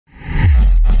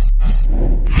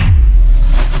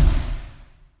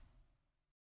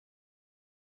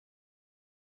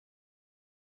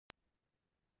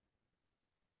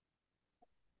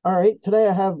All right, today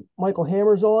I have Michael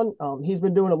Hammers on. He's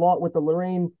been doing a lot with the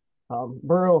Lorain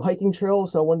Borough Hiking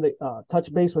Trails, so I wanted to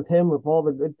touch base with him with all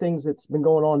the good things that's been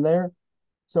going on there.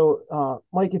 So,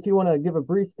 Mike, if you want to give a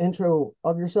brief intro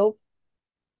of yourself.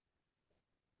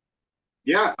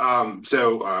 Yeah, I'm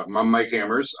Mike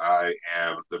Hammers. I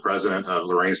am the president of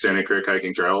Lorain Stonycreek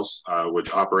Hiking Trails,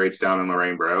 which operates down in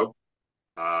Lorain Borough.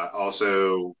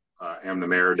 Am the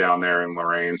mayor down there in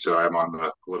Lorain, so I'm on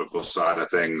the political side of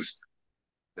things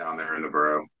down there in the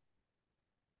borough.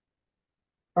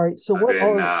 All right, so I've what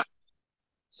been are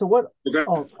so what? okay.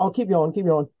 Oh, I'll keep going, keep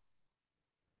going.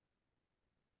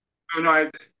 Oh, no,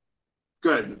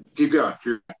 good. Keep going.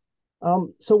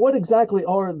 So what exactly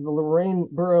are the Lorain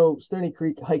Borough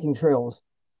Stonycreek Hiking Trails?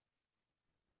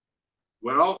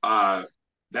 Well,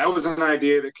 that was an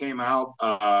idea that came out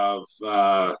of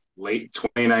late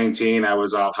 2019. I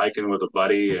was out hiking with a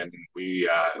buddy, and we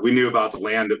knew about the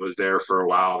land that was there for a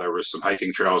while. There were some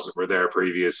hiking trails that were there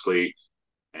previously,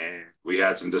 and we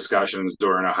had some discussions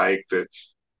during a hike that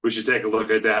we should take a look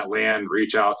at that land,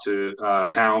 reach out to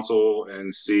council,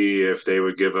 and see if they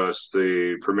would give us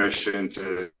the permission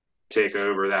to take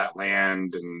over that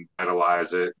land and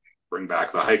vitalize it, bring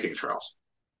back the hiking trails.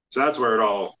 So that's where it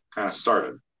all kind of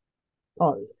started.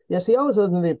 Oh, yeah. See, I was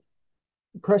under the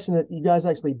impression that you guys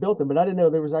actually built them, but I didn't know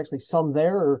there was actually some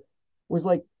there, or was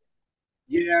like,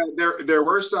 Yeah, there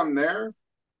were some there,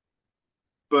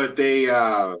 but they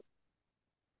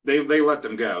let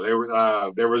them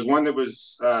go. There was one that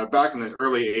was back in the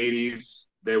early '80s.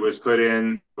 That was put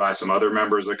in by some other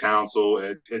members of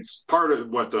council. It's part of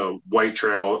what the White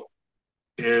Trail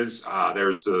is.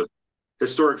 There's the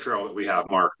historic trail that we have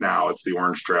marked now. It's the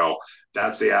Orange Trail.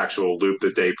 That's the actual loop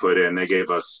that they put in. They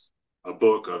gave us a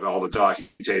book of all the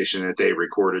documentation that they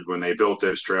recorded when they built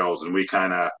those trails, and we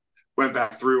kind of went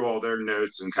back through all their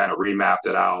notes and kind of remapped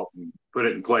it out and put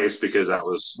it in place because that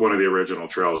was one of the original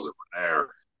trails that were there.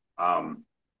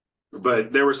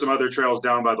 But there were some other trails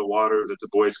down by the water that the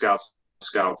Boy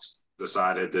Scouts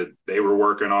decided that they were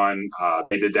working on.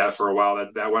 They did that for a while.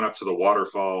 That went up to the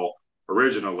waterfall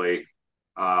originally,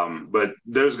 but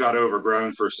those got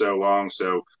overgrown for so long.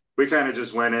 So we kind of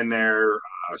just went in there,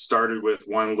 started with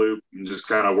one loop, and just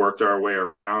kind of worked our way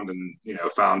around, and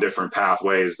found different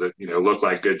pathways that looked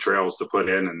like good trails to put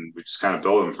in, and we just kind of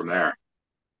built them from there.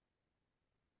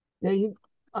 yeah,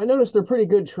 I noticed they're pretty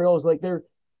good trails. Like they're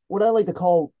what I like to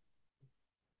call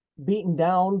beaten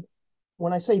down.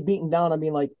 When I say beaten down, I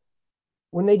mean like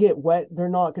when they get wet, they're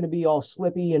not going to be all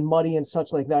slippy and muddy and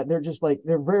such like that. They're just like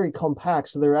they're very compact,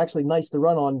 so they're actually nice to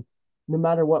run on, no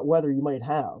matter what weather you might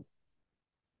have.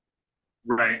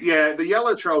 Right. Yeah, the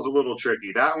yellow trail is a little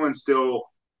tricky. That one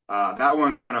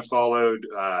kind of followed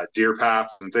deer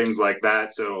paths and things like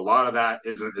that. So a lot of that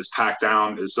isn't as packed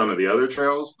down as some of the other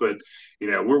trails, but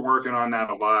we're working on that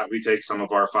a lot. We take some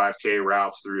of our 5K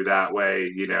routes through that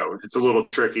way. It's a little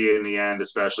tricky in the end,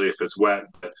 especially if it's wet,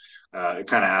 but it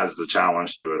kind of adds the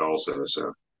challenge to it also.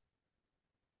 So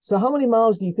So, how many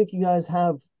miles do you think you guys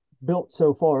have built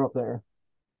so far up there?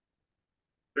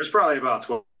 there's probably about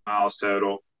 12 miles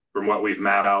total from what we've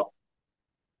mapped out.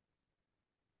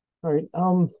 All right.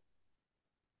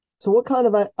 So what kind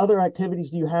of other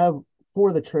activities do you have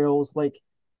for the trails? Like,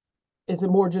 is it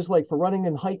more just like for running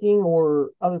and hiking, or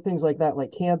other things like that,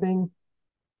 like camping?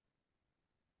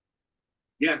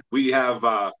 Yeah, we have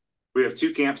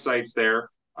two campsites there.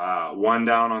 One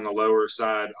down on the lower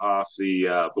side off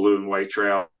the Blue and White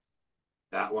Trail.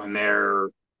 That one there,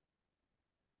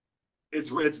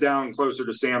 it's down closer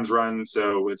to Sam's Run,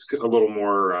 so it's a little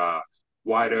more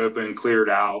wide open, cleared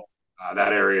out.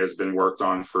 That area has been worked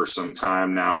on for some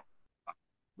time now.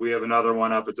 We have another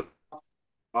one up at the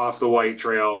off the White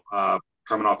Trail,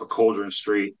 coming off of Cauldron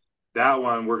Street. That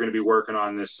one we're going to be working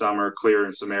on this summer,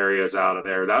 clearing some areas out of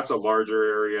there. That's a larger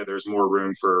area. There's more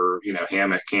room for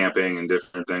hammock camping and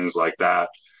different things like that.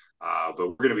 But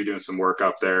we're going to be doing some work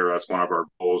up there. That's one of our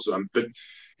goals. But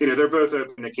they're both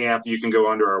open to camp. You can go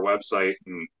onto our website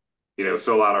and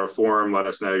fill out our form. Let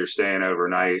us know you're staying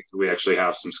overnight. We actually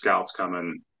have some scouts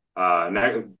coming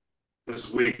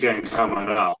this weekend coming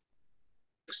up.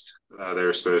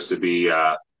 They're supposed to be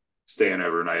staying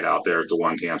overnight out there at the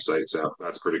one campsite. So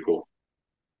that's pretty cool.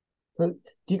 Do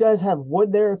you guys have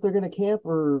wood there if they're going to camp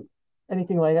or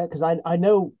anything like that? Because I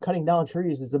know cutting down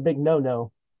trees is a big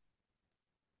no-no.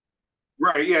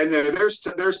 Right. Yeah. No.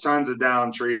 There's tons of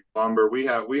down tree lumber. We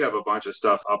have a bunch of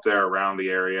stuff up there around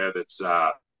the area that's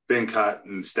been cut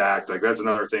and stacked. Like that's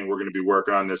another thing we're going to be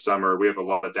working on this summer. We have a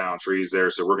lot of down trees there,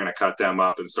 so we're going to cut them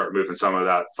up and start moving some of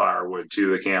that firewood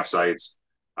to the campsites.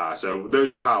 So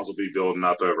those piles will be building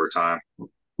up over time.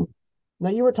 Now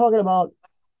you were talking about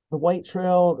the white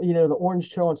trail, the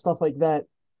orange trail and stuff like that.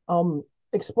 Um,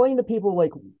 Explain to people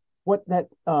like what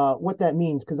that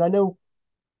means, because I know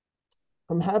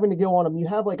from having to go on them, you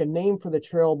have like a name for the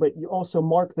trail, but you also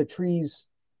mark the trees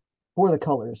for the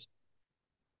colors.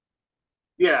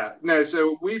 Yeah, no,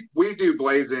 so we do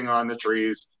blazing on the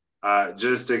trees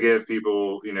just to give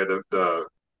people, the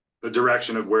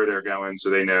direction of where they're going so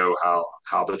they know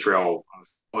how the trail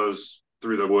flows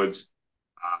through the woods.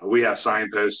 We have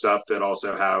signposts up that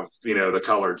also have, the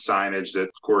colored signage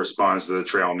that corresponds to the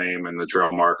trail name and the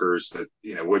trail markers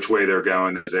that, which way they're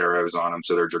going. There's arrows on them,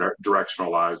 so they're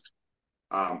directionalized.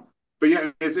 Um, but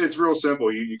yeah, it's real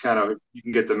simple. You kind of you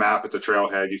can get the map at the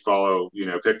trailhead. You follow,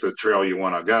 pick the trail you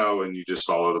want to go, and you just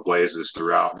follow the blazes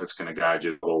throughout. And it's going to guide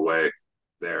you the whole way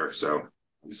there. So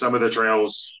some of the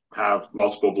trails have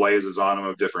multiple blazes on them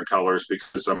of different colors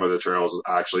because some of the trails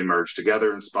actually merge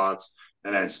together in spots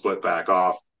and then split back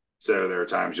off. So there are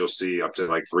times you'll see up to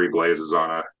like three blazes on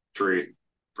a tree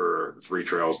for three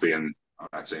trails being on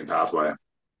that same pathway.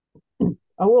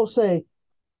 I will say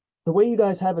the way you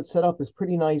guys have it set up is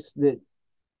pretty nice, that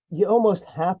you almost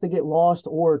have to get lost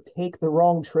or take the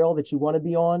wrong trail that you want to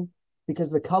be on, because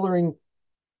the coloring,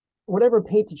 whatever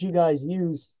paint that you guys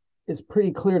use, is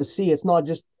pretty clear to see. It's not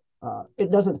just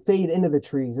it doesn't fade into the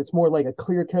trees. It's more like a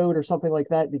clear coat or something like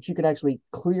that that you can actually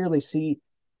clearly see.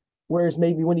 Whereas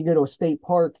maybe when you go to a state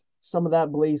park, some of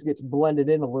that blaze gets blended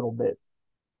in a little bit.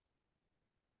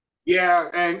 Yeah,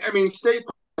 and I mean state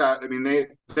parks. I mean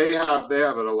they have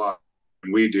it a lot.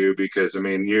 We do because I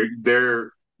mean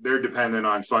they're dependent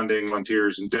on funding,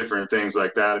 volunteers, and different things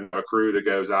like that, and a crew that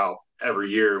goes out every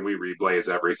year and we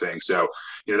reblaze everything. So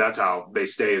that's how they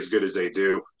stay as good as they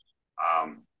do.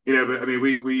 But I mean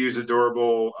we use a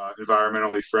durable,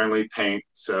 environmentally friendly paint,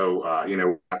 so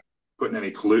not putting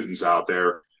any pollutants out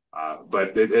there.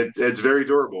 But it's very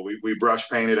durable. We brush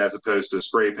paint it as opposed to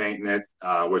spray painting it,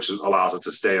 which allows it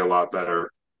to stay a lot better.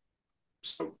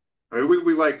 So I mean,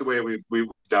 we like the way we've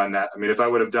done that. I mean, if I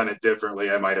would have done it differently,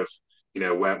 I might have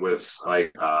went with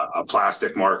like a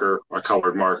plastic marker, a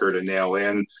colored marker to nail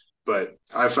in. But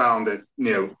I found that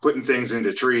putting things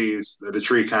into trees, the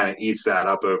tree kind of eats that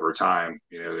up over time.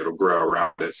 It'll grow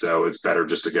around it, so it's better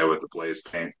just to go with the blaze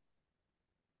paint.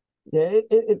 Yeah,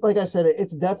 like I said,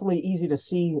 it's definitely easy to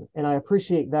see, and I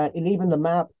appreciate that. And even the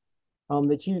map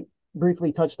that you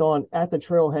briefly touched on at the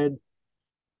trailhead,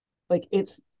 like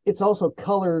it's also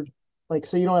colored, like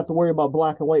so you don't have to worry about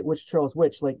black and white which trail is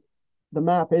which. Like the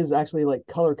map is actually like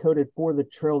color coded for the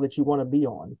trail that you want to be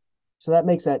on. So that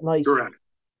makes that nice. Correct.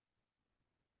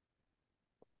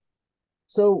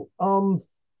 So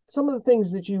some of the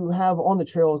things that you have on the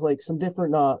trails, like some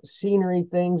different scenery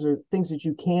things or things that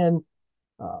you can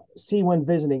see when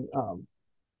visiting.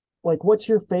 Like what's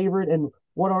your favorite, and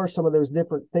what are some of those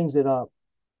different things that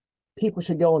people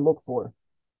should go and look for?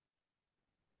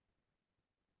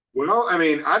 Well, I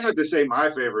mean, I'd have to say my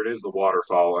favorite is the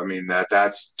waterfall. I mean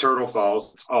that's Turtle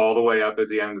Falls. It's all the way up at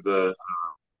the end of the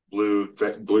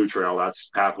blue trail. That's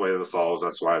pathway to the falls.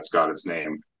 That's why it's got its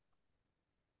name.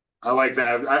 I like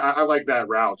that. I like that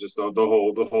route. Just the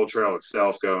whole trail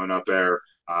itself going up there.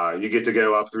 You get to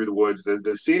go up through the woods.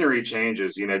 The scenery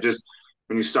changes. Just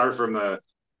when you start from the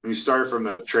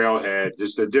trailhead,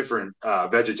 just the different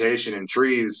vegetation and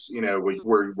trees.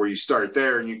 Where you start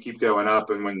there and you keep going up,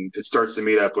 and when it starts to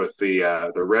meet up with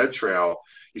the red trail,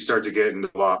 you start to get into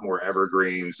a lot more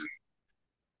evergreens,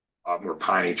 more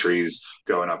piney trees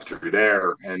going up through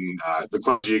there. And the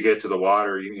closer you get to the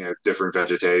water, different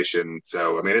vegetation.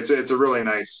 So I mean, it's a really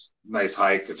nice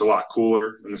hike. It's a lot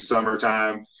cooler in the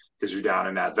summertime because you're down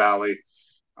in that valley.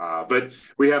 But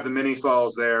we have the mini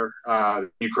falls there.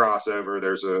 You cross over.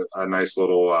 There's a nice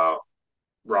little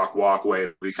rock walkway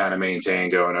that we kind of maintain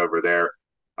going over there.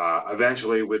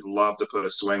 Eventually, we'd love to put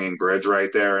a swinging bridge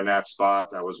right there in that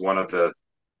spot. That was one of the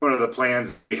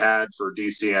plans we had for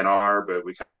DCNR, but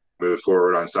we kind of moved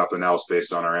forward on something else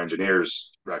based on our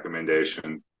engineer's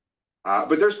recommendation.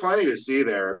 But there's plenty to see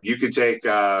there. You could take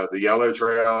the Yellow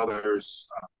Trail. There's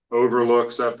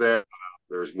overlooks up there.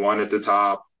 There's one at the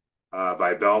top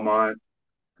by Belmont.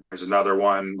 There's another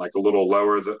one like a little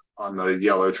lower on the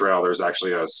Yellow Trail. There's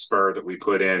actually a spur that we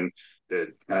put in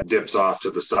that dips off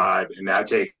to the side, and that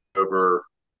takes over.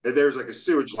 There's like a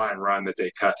sewage line run that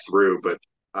they cut through, but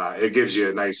it gives you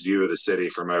a nice view of the city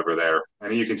from over there.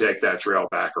 And you can take that trail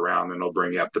back around, and it'll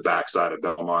bring you up the backside of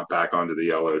Belmont back onto the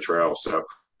Yellow Trail. So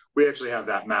we actually have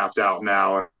that mapped out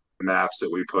now, maps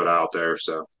that we put out there.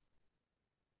 So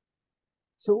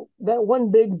So that one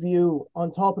big view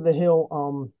on top of the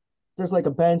hill, there's like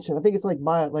a bench, and I think it's like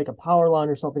by like a power line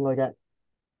or something like that.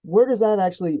 Where does that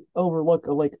actually overlook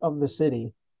like of the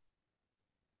city?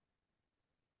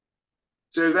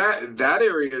 So that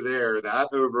area there, that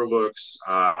overlooks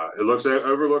it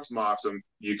overlooks Moxham.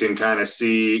 You can kind of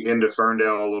see into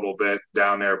Ferndale a little bit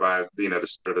down there by the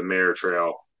sort of the Mare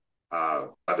Trail by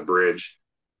the bridge.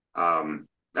 Um,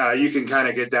 you can kind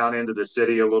of get down into the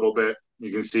city a little bit.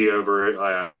 You can see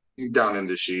over down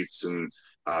into Sheets and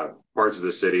parts of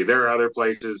the city. There are other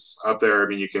places up there. I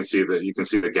mean, you can see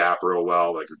the Gap real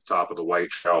well, like at the top of the White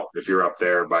Trail if you're up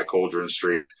there by Cauldron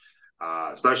Street.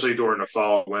 Especially during the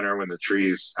fall, winter, when the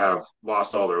trees have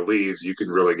lost all their leaves, you can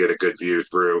really get a good view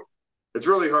through. It's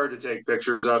really hard to take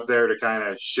pictures up there to kind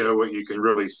of show what you can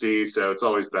really see. So it's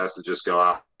always best to just go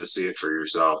out to see it for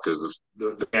yourself because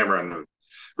the camera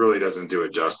really doesn't do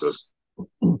it justice.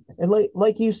 And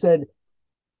like you said,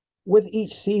 with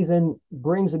each season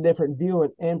brings a different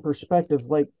view and perspective.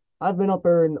 Like I've been up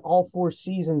there in all 4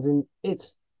 seasons, and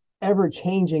it's ever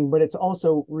changing, but it's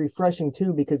also refreshing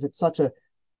too because it's such a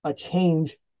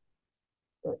change.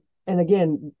 And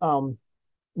again,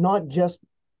 not just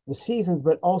the seasons,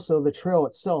 but also the trail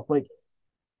itself. Like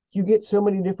you get so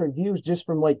many different views just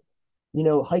from like,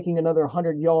 hiking another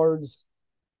 100 yards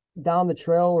down the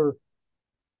trail, or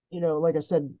like I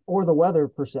said, or the weather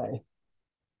per se.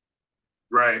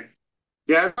 Right.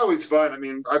 Yeah, it's always fun. I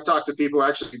mean, I've talked to people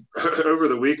actually over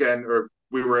the weekend, or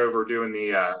we were over doing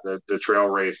the trail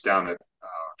race down at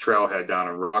trailhead down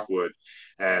in Rockwood,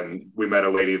 and we met a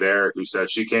lady there who said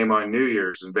she came on New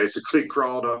Year's and basically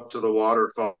crawled up to the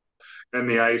waterfall and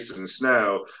the ice and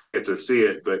snow get to see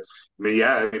it. But I mean,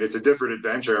 yeah, I mean it's a different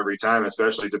adventure every time,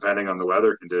 especially depending on the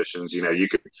weather conditions. You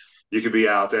could be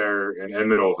out there in the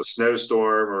middle of a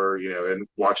snowstorm, or and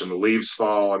watching the leaves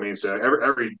fall. I mean, so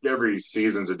every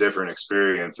season's a different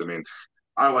experience. I mean,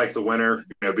 I like the winter,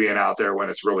 being out there when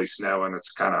it's really snowing.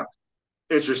 It's kind of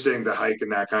interesting to hike in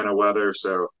that kind of weather.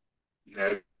 So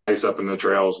ice up in the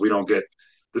trails. We don't get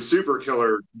the super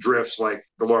killer drifts like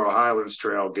the Laurel Highlands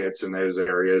Trail gets in those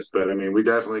areas, but I mean, we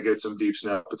definitely get some deep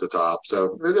snow up at the top.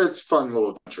 So it's a fun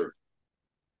little adventure.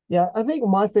 Yeah, I think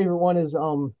my favorite one is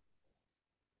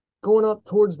going up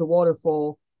towards the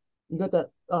waterfall. You got that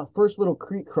first little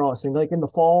creek crossing, like in the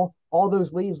fall, all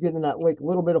those leaves get in that like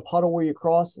little bit of puddle where you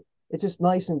cross. It's just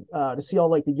nice and to see all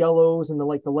like the yellows and the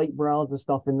light browns and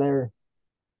stuff in there.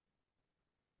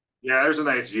 Yeah, there's a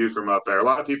nice view from up there. A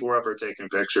lot of people were up there taking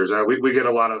pictures. We get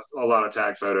a lot of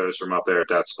tag photos from up there at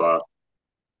that spot.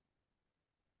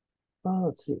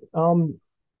 Let's see.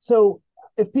 So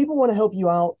if people want to help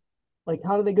you out, like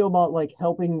how do they go about like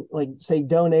helping, like say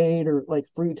donate or like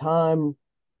free time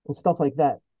and stuff like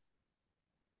that?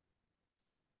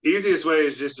 Easiest way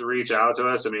is just to reach out to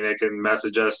us. I mean, they can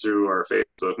message us through our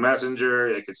Facebook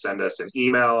Messenger. They can send us an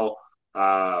email,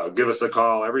 give us a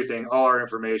call. Everything, all our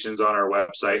information's on our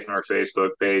website and our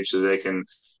Facebook page, so they can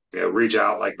reach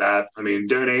out like that. I mean,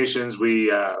 donations we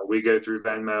go through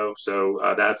Venmo, so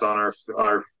that's on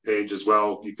our page as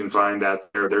well. You can find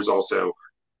that there. There's also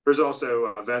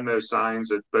Venmo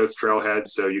signs at both trailheads,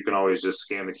 so you can always just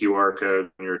scan the QR code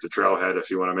when you're at the trailhead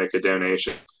if you want to make a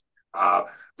donation. Uh,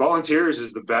 Volunteers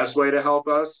is the best way to help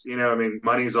us. I mean,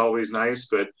 money's always nice,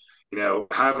 but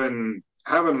having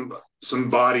some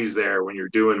bodies there when you're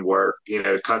doing work,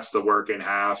 cuts the work in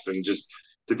half, and just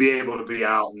to be able to be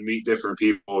out and meet different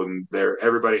people, and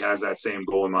everybody has that same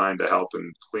goal in mind to help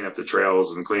and clean up the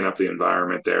trails and clean up the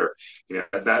environment there.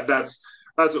 That's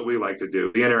what we like to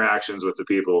do. The interactions with the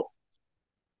people.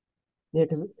 Yeah,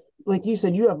 because like you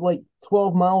said, you have like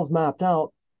 12 miles mapped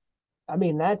out. I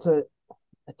mean, that's a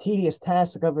tedious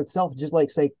task of itself, just like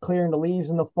say clearing the leaves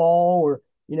in the fall, or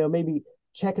maybe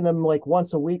checking them like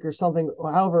once a week or something,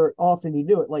 however often you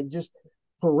do it, like just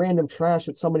for random trash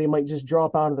that somebody might just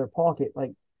drop out of their pocket.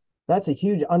 Like that's a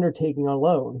huge undertaking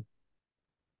alone.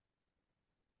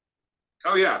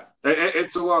 Oh yeah,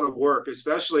 it's a lot of work,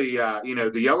 especially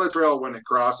the Yellow Trail when it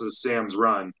crosses Sam's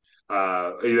Run.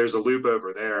 There's a loop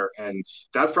over there, and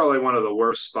that's probably one of the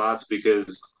worst spots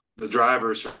because the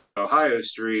drivers from Ohio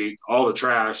Street, all the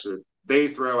trash that they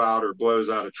throw out or blows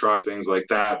out of truck, things like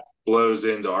that, blows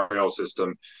into our rail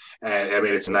system, and I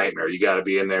mean it's a nightmare. You got to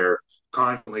be in there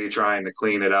constantly trying to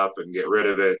clean it up and get rid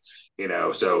of it.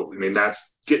 So I mean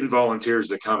that's getting volunteers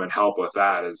to come and help with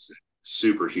that is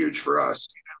super huge for us.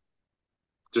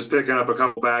 Just picking up a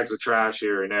couple bags of trash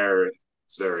here and there,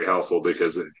 it's very helpful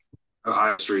because the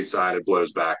Ohio Street side it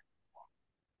blows back.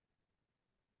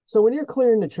 So when you're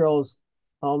clearing the trails,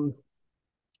 um,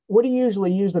 what do you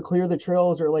usually use to clear the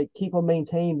trails or like keep them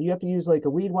maintained? Do you have to use like a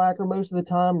weed whacker most of the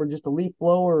time, or just a leaf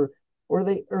blower, or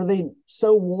are they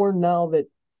so worn now that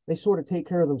they sort of take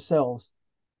care of themselves?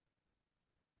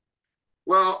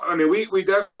 Well, I mean, we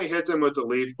definitely hit them with the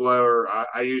leaf blower.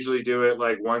 I usually do it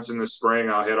like once in the spring.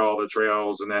 I'll hit all the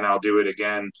trails and then I'll do it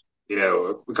again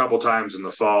a couple times in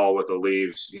the fall with the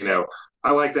leaves.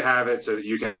 I like to have it so that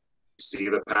you can see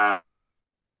the path.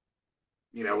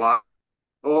 A lot,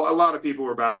 well, a lot of people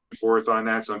were back and forth on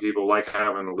that. Some people like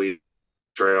having the leaf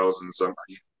trails, and some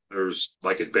there's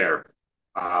like it bare.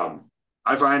 Um,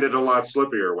 I find it a lot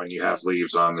slippier when you have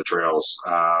leaves on the trails.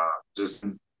 Just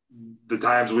the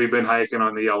times we've been hiking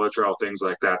on the yellow trail, things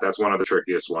like that. That's one of the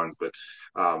trickiest ones. But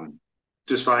um,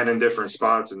 just finding different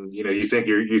spots, and you think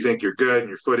you're good, and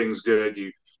your footing's good.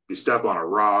 You step on a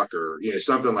rock or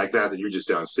something like that you just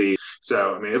don't see.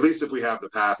 So I mean, at least if we have the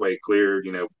pathway cleared,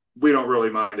 we don't really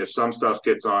mind if some stuff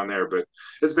gets on there, but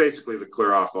it's basically to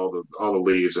clear off all the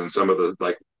leaves and some of the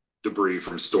like debris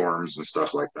from storms and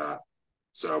stuff like that.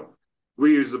 So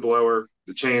we use the blower.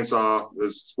 The chainsaw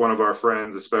is one of our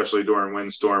friends, especially during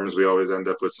windstorms. We always end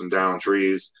up with some downed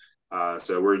trees.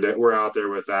 So we're out there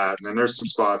with that. And then there's some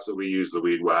spots that we use the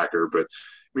weed whacker. But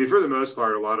I mean, for the most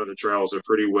part, a lot of the trails are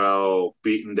pretty well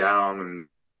beaten down and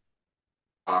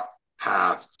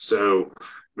path. So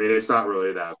I mean, it's not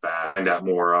really that bad. And that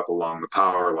more up along the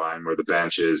power line where the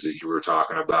bench is that you were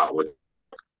talking about with,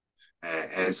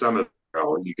 and some of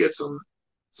you get some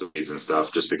weeds and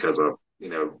stuff just because of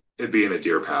it being a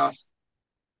deer path.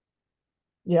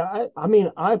 Yeah, I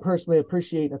mean, I personally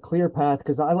appreciate a clear path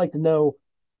because I like to know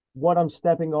what I'm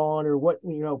stepping on or what,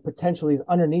 potentially is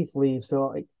underneath leaves.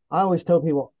 So I always tell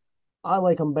people I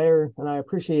like them bare and I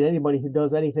appreciate anybody who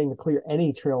does anything to clear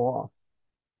any trail off.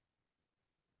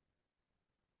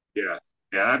 Yeah,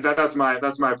 yeah, that's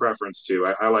my preference too.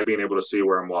 I like being able to see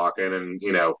where I'm walking, and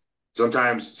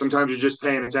sometimes you're just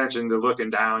paying attention to looking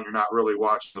down. You're not really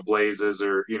watching the blazes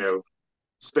or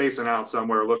spacing out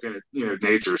somewhere, looking at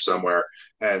nature somewhere,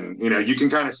 and you can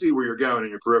kind of see where you're going in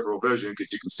your peripheral vision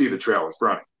because you can see the trail in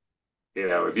front of you.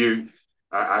 If you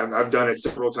I've done it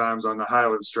several times on the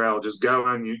Highlands Trail, just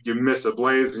going, you miss a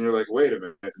blaze and you're like, wait a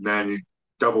minute. And then you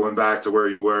doubling back to where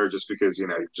you were just because,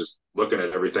 you're just looking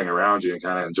at everything around you and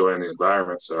kind of enjoying the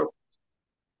environment. So,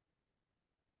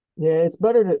 Yeah, it's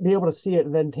better to be able to see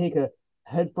it than take a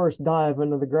headfirst dive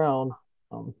into the ground.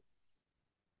 Um,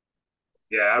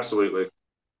 yeah, absolutely.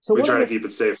 so We one of try to the keep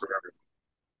it safe for everyone.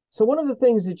 so one of the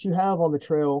things that you have on the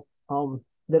trail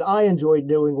that I enjoyed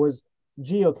doing was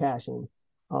geocaching.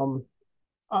 Um,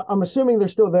 I'm assuming they're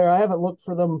still there. I haven't looked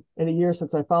for them in a year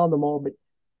since I found them all, but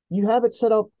you have it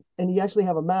set up and you actually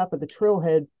have a map at the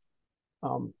trailhead,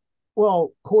 um,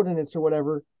 well, coordinates or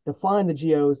whatever to find the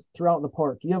geos throughout the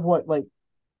park. You have what, like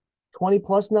 20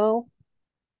 plus now?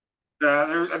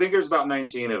 I think there's about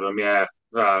 19 of them. Yeah.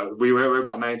 We have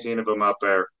about 19 of them up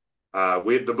there.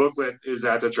 The booklet is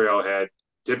at the trailhead.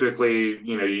 Typically,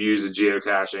 you use a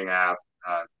geocaching app.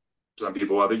 Some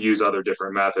people use other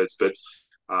different methods, but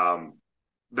um,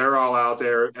 they're all out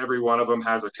there. Every one of them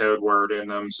has a code word in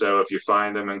them. So if you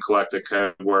find them and collect the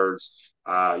code words,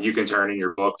 you can turn in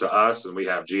your book to us, and we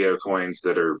have geo coins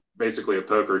that are basically a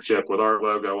poker chip with our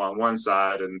logo on one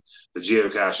side and the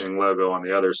geocaching logo on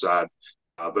the other side.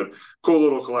 But cool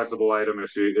little collectible item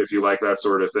if you like that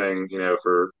sort of thing,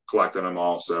 for collecting them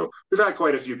all. So we've had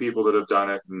quite a few people that have done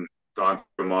it and gone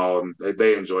through them all, and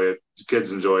they enjoy it.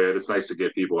 Kids enjoy it. It's nice to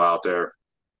get people out there.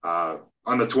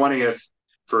 On the 20th,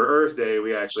 for Earth Day,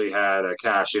 we actually had a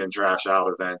cash in, trash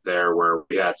out event there where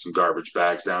we had some garbage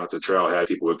bags down at the trailhead.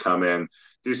 People would come in,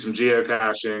 do some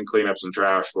geocaching, clean up some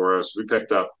trash for us. We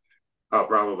picked up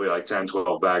probably like 10,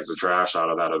 12 bags of trash out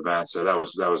of that event. So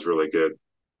that was really good.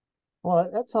 Well,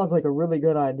 that sounds like a really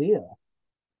good idea.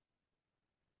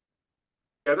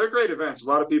 Yeah, they're great events. A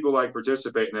lot of people like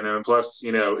participating in them. And plus,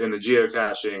 in the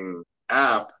geocaching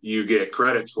app, you get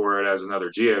credit for it as another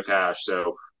geocache.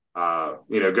 So,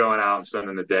 going out and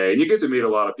spending the day, and you get to meet a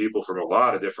lot of people from a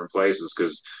lot of different places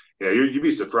because, you'd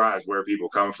be surprised where people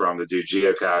come from to do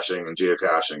geocaching and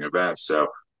geocaching events. So,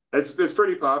 it's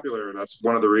pretty popular. That's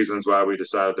one of the reasons why we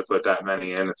decided to put that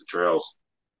many in at the trails.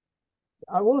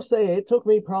 I will say it took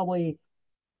me probably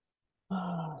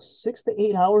 6 to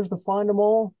 8 hours to find them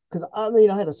all because I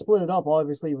mean I had to split it up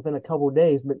obviously within a couple of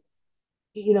days, but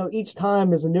each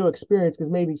time is a new experience because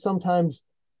maybe sometimes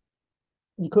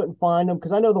you couldn't find them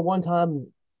because I know the one time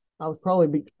I was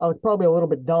probably a little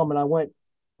bit dumb and I went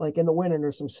like in the winter and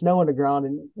there's some snow on the ground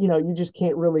and you just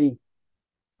can't really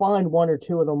find one or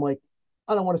two of them, like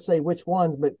I don't want to say which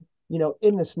ones, but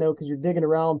in the snow because you're digging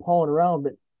around pawing around.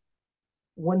 But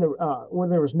when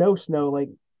there was no snow, like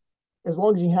as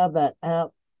long as you have that app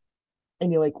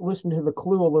and you like listen to the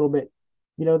clue a little bit,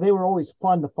 they were always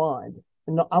fun to find.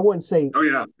 And I wouldn't say Oh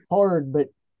yeah, hard, but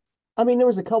I mean there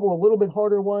was a couple of little bit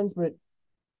harder ones, but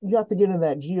you have to get into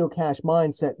that geocache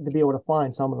mindset to be able to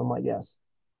find some of them, I guess.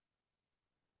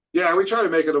 Yeah, we try to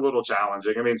make it a little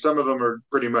challenging. I mean, some of them are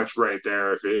pretty much right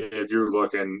there. If you're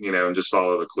looking, and just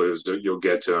follow the clues, you'll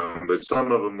get to them. But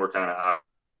some of them were kind of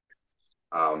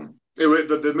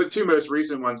the two most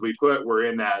recent ones we put were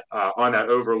in that on that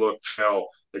overlook trail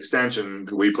extension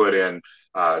we put in.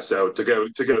 So to go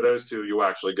to those two, you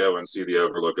actually go and see the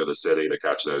overlook of the city to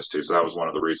catch those two. So that was one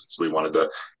of the reasons we wanted to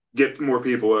get more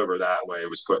people over that way. It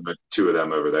was putting the two of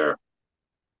them over there.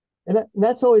 And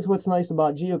that's always what's nice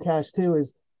about geocache too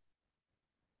is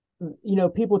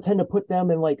people tend to put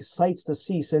them in like sites to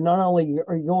see. So not only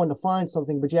are you going to find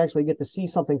something, but you actually get to see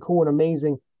something cool and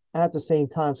amazing at the same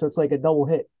time. So it's like a double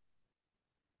hit.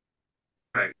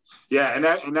 Right. Yeah, and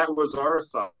that was our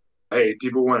thought. Hey,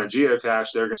 people want to geocache,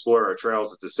 they're going to explore our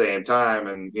trails at the same time.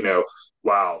 And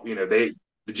wow, the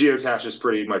geocaches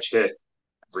pretty much hit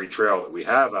every trail that we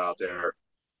have out there.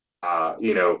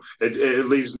 It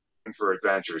leaves room for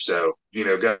adventure. So,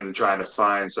 going and trying to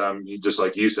find some, just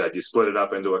like you said, you split it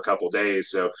up into a couple days.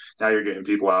 So now you're getting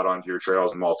people out onto your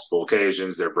trails on multiple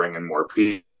occasions. They're bringing more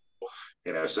people,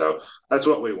 so that's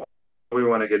what we want. We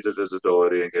want to get the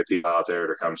visibility and get people out there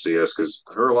to come see us because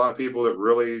there are a lot of people that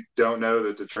really don't know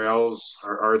that the trails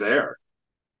are there.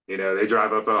 They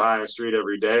drive up Ohio Street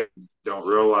every day, don't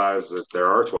realize that there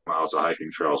are 12 miles of hiking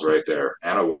trails right there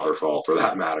and a waterfall for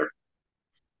that matter.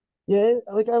 Yeah,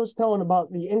 like I was telling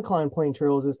about the incline plane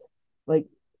trails is like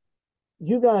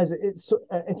you guys,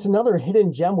 it's another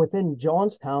hidden gem within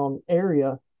Johnstown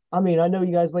area. I mean, I know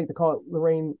you guys like to call it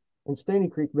Lorain and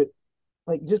Stonycreek, but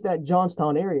like just that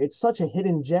Johnstown area, it's such a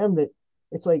hidden gem that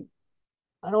it's like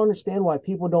I don't understand why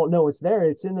people don't know it's there.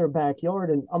 It's in their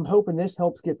backyard, and I'm hoping this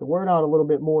helps get the word out a little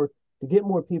bit more to get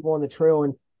more people on the trail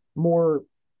and more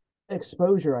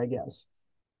exposure, I guess,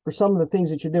 for some of the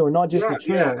things that you're doing, not just the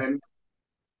Yeah, yeah, trails. and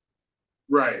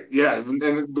right, yeah,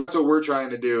 and that's what we're trying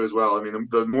to do as well. I mean,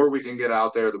 the more we can get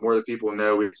out there, the more that people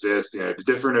know we exist. The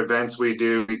different events we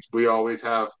do, we always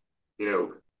have, you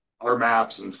know, our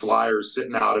maps and flyers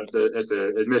sitting out at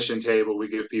the admission table. We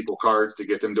give people cards to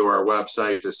get them to our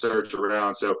website to search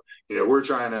around. So, we're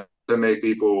trying to make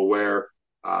people aware.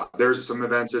 There's some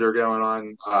events that are going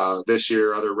on this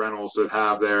year, other rentals that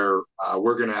have their.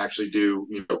 We're going to actually do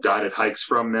guided hikes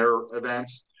from their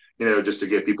events, just to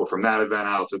get people from that event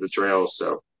out to the trails.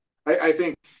 So I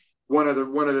think one of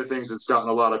the things that's gotten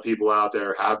a lot of people out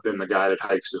there have been the guided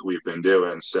hikes that we've been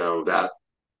doing. So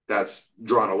that's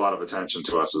drawn a lot of attention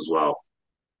to us as well.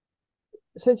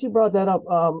 Since you brought that up,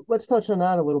 let's touch on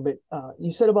that a little bit.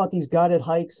 You said about these guided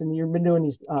hikes, and you've been doing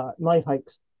these night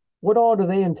hikes. What all do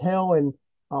they entail, and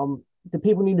do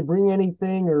people need to bring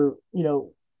anything, or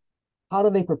how do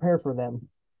they prepare for them?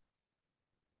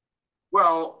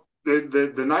 Well,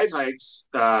 the night hikes,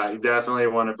 you definitely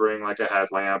want to bring like a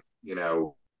headlamp,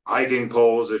 hiking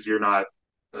poles if you're not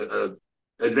a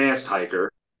advanced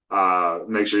hiker.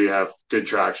 Make sure you have good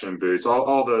traction boots,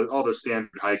 all the standard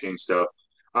hiking stuff.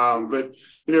 But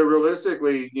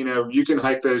realistically, you can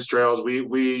hike those trails.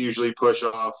 We usually push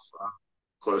off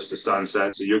close to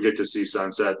sunset, so you'll get to see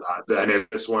sunset. And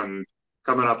this one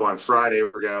coming up on Friday,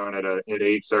 we're going at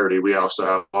 8:30. We also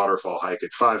have a waterfall hike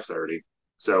at 5:30.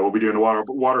 So we'll be doing a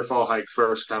waterfall hike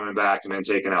first, coming back, and then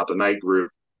taking out the night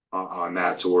group on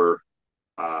that tour.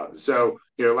 So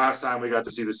last time we got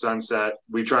to see the sunset.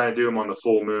 We try to do them on the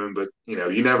full moon, but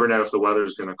you never know if the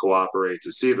weather's going to cooperate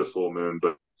to see the full moon.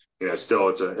 But still,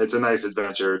 it's a nice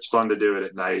adventure. It's fun to do it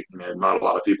at night. Not a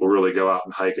lot of people really go out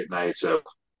and hike at night, so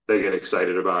they get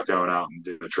excited about going out and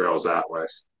doing the trails that way.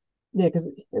 Yeah,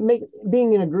 because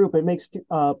being in a group, it makes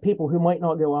people who might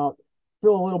not go out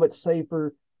feel a little bit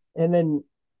safer, and then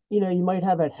you might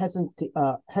have that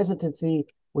hesitancy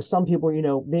with some people,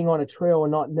 being on a trail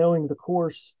and not knowing the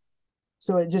course.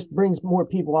 So it just brings more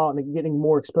people out and getting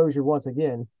more exposure once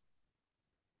again.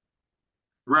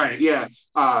 Right. Yeah.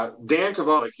 Dan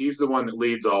Kovalik, he's the one that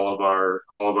leads all of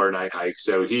our night hikes.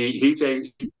 So he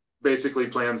basically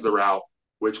plans the route,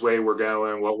 which way we're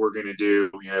going, what we're going to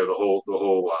do, the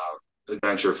whole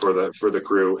adventure for the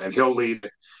crew, and he'll lead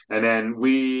it. And then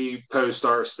we post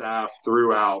our staff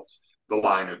throughout the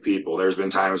line of people. There's been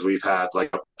times we've had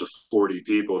like up to 40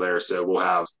 people there, so we'll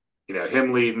have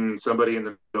him leading, somebody in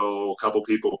the middle, a couple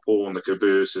people pulling the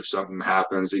caboose if something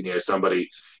happens, and somebody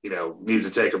needs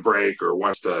to take a break or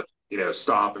wants to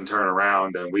stop and turn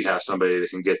around, and we have somebody that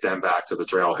can get them back to the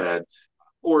trailhead,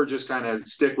 or just kind of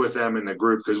stick with them in the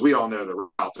group because we all know the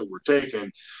route that we're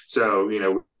taking. So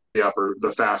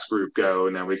the fast group go,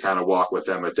 and then we kind of walk with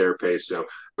them at their pace. So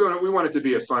we want it to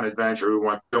be a fun adventure.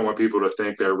 Don't want people to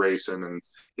think they're racing and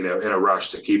in a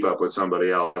rush to keep up with somebody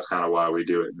else. That's kind of why we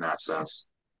do it in that sense.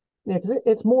 Yeah, because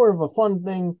it's more of a fun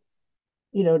thing,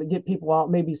 to get people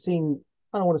out, maybe seeing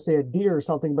I don't want to say a deer or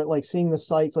something, but like seeing the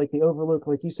sights, like the overlook,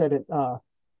 like you said at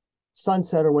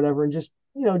sunset or whatever, and just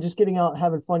just getting out,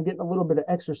 having fun, getting a little bit of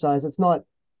exercise. It's not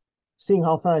seeing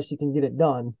how fast you can get it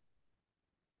done.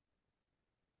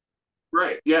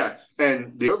 Right. Yeah.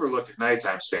 And the overlook at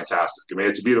nighttime is fantastic. I mean,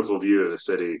 it's a beautiful view of the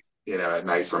city, at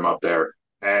night from up there.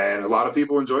 And a lot of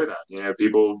people enjoy that.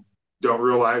 People don't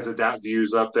realize that that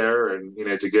view's up there and,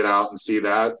 to get out and see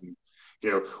that. And,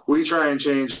 we try and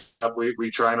change up. We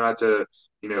try not to,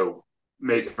 you know,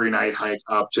 make every night hike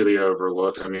up to the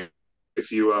overlook. I mean,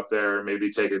 if you up there,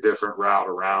 maybe take a different route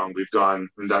around. We've gone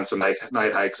and done some night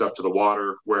hikes up to the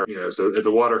water where, at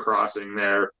the water crossing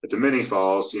there at the mini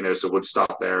falls, so we'd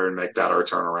stop there and make that our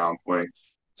turnaround point.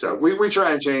 So we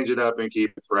try and change it up and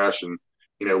keep it fresh. And,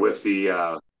 with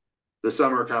the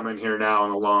summer coming here now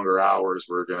and the longer hours,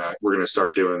 we're gonna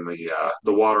start doing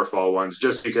the waterfall ones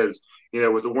just because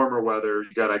with the warmer weather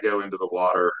you got to go into the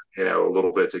water a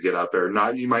little bit to get up there.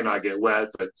 Not you might not get wet,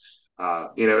 but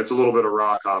it's a little bit of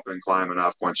rock hopping climbing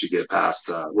up once you get past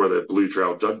where the blue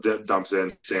trail dumps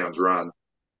in Sam's Run.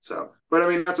 So, but I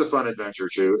mean that's a fun adventure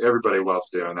too. Everybody loves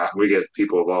doing that. We get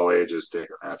people of all ages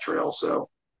taking that trail. So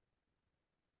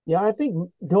Yeah, I think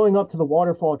going up to the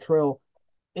waterfall trail,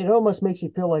 it almost makes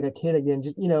you feel like a kid again.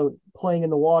 Just playing in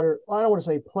the water. I don't want to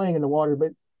say playing in the water, but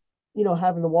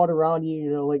having the water around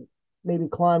you. Like maybe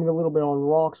climbing a little bit on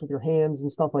rocks with your hands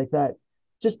and stuff like that.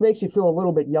 Just makes you feel a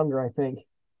little bit younger, I think.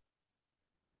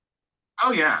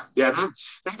 oh yeah, yeah,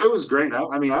 that was great.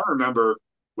 I mean, I remember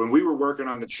when we were working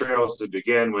on the trails to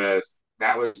begin with.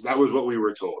 That was what we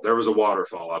were told. There was a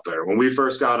waterfall up there. When we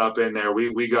first got up in there,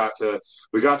 we got to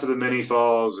the mini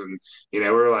falls, and we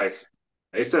were like,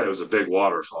 they said it was a big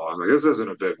waterfall. I'm like, this isn't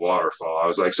a big waterfall. I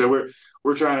was like, so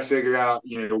we're trying to figure out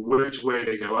which way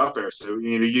to go up there. So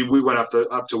we went up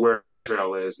to where the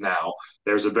trail is now.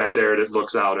 There's a bend there that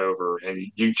looks out over, and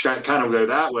you kind of go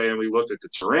that way. And we looked at the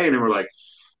terrain, and we're like,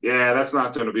 yeah, that's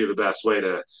not going to be the best way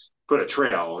to put a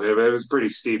trail. It was a pretty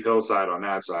steep hillside on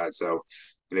that side. So,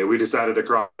 we decided to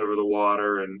cross over the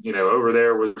water and, over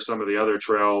there where some of the other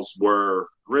trails were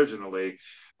originally.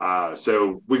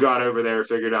 So we got over there,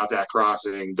 figured out that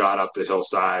crossing, got up the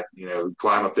hillside,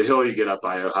 climb up the hill, you get up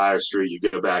by Ohio Street, you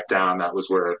go back down. That was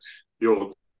where the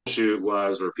old chute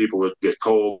was, where people would get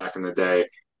cold back in the day.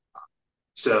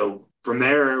 So from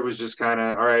there, it was just kind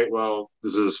of all right. Well,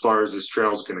 this is as far as this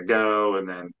trail's going to go, and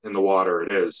then in the water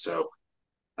it is. So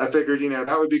I figured,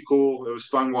 that would be cool. It was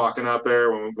fun walking up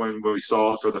there when we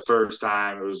saw it for the first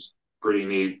time. It was pretty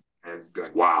neat, and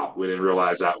like, wow, we didn't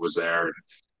realize that was there. And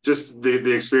just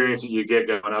the experience that you get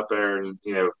going up there, and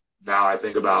now I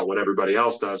think about what everybody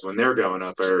else does when they're going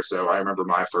up there. So I remember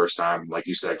my first time, like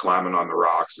you said, climbing on the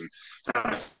rocks, and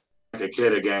I feel like a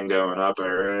kid again going up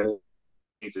there. I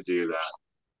need to do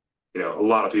that. A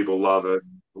lot of people love it.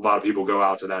 A lot of people go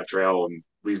out to that trail, and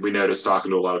we noticed talking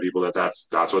to a lot of people that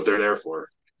that's what they're there for.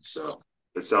 So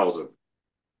it sells it.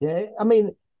 Yeah, I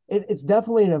mean, it's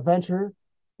definitely an adventure.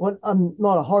 What I'm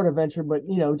not a hard adventure, but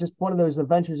just one of those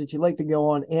adventures that you like to go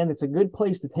on, and it's a good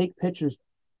place to take pictures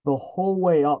the whole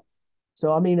way up.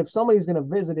 So, I mean, if somebody's going to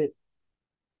visit it,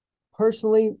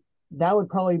 personally, that would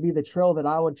probably be the trail that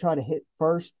I would try to hit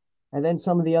first, and then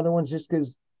some of the other ones, just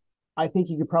because I think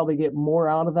you could probably get more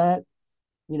out of that,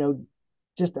 you know,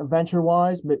 just adventure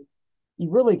wise. But you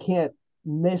really can't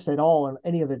miss at all on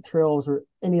any of the trails or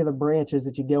any of the branches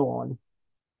that you go on.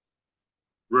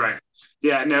 Right.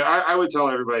 Yeah. No, I would tell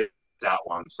everybody that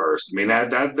one first. I mean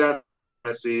that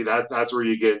I see that's where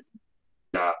you get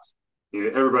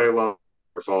everybody loves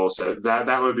waterfalls. So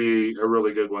that would be a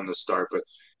really good one to start. But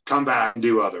come back and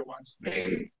do other ones. I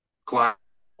mean, climb.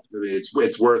 I mean,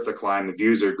 it's worth the climb. The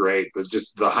views are great, but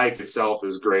just the hike itself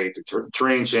is great. The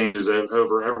terrain changes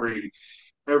over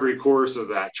every course of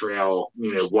that trail.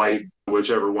 White,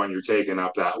 whichever one you're taking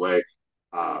up that way.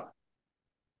 Uh,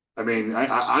 I mean, I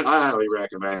highly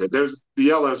recommend it. There's the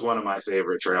yellow is one of my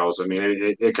favorite trails. I mean,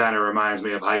 it kind of reminds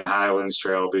me of Highlands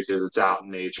Trail because it's out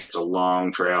in nature. It's a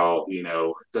long trail,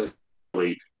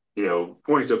 really,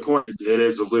 point to point. It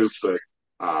is a loop, but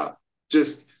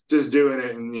just doing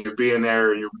it and being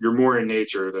there, you're more in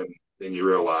nature than you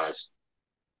realize.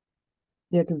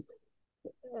 Yeah, because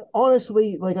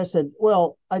honestly, like I said,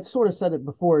 well, I sort of said it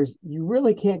before, is you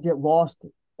really can't get lost.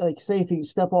 Like, say if you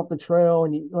step off the trail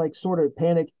and you like sort of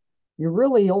panic, you're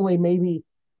really only maybe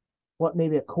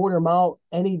a quarter mile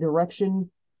any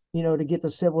direction, to get to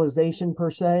civilization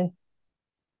per se.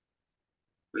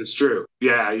 It's true.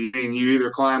 Yeah, I mean, you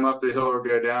either climb up the hill or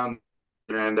go down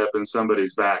and end up in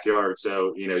somebody's backyard.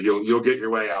 So you'll get your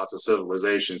way out to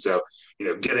civilization. So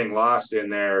getting lost in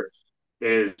there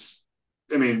is,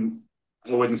 I mean,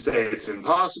 I wouldn't say it's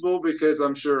impossible because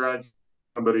I'm sure I'd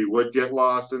somebody would get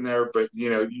lost in there, but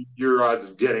your odds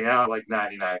of getting out like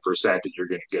 99% that you're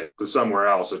going to get to somewhere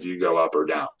else if you go up or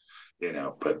down.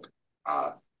 But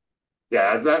uh,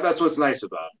 yeah, that's what's nice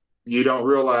about it. You don't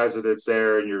realize that it's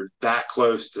there and you're that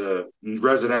close to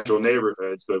residential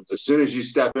neighborhoods, but as soon as you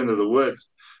step into the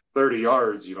woods 30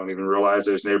 yards, you don't even realize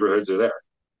those neighborhoods are there.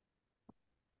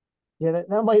 Yeah,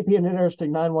 that might be an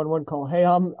interesting 911 call. Hey,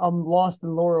 I'm lost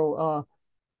in Laurel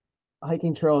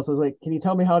hiking trails. I was like, can you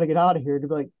tell me how to get out of here? To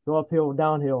be like, go uphill,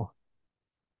 downhill.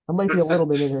 That might be a little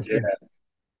bit interesting. Yeah.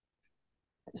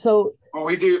 So Well,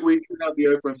 we do have the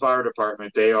Oakland Fire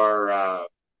Department. They are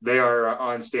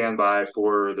on standby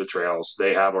for the trails.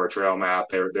 They have our trail map.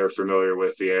 They're familiar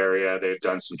with the area. They've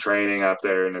done some training up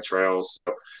there in the trails.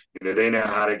 So, they know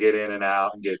how to get in and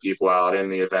out and get people out in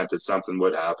the event that something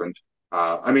would happen.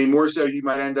 I mean, more so you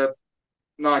might end up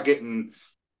not getting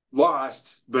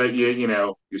lost, but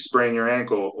you sprain your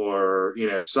ankle or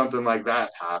something like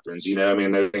that happens. I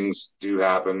mean, those things do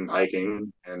happen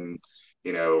hiking, and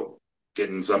you know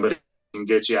getting somebody can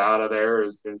get you out of there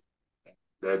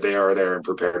that they are there and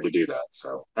prepared to do that.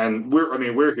 So, and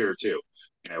we're here too.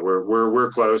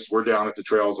 We're close. We're down at the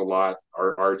trails a lot.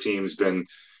 Our team's been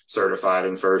certified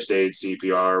in first aid,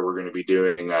 CPR. We're going to be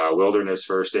doing wilderness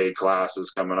first aid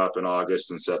classes coming up in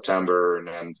August and September, and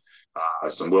then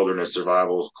some wilderness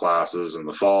survival classes in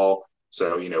the fall.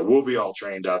 So we'll be all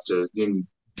trained up to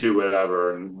do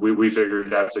whatever, and we figured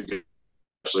that's a good,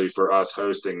 especially for us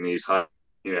hosting these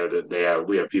that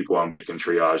we have people on who can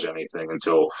triage anything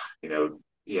until you know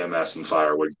EMS and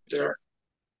fire would get there.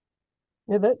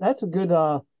 yeah, that's a good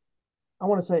I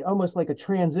want to say almost like a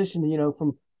transition,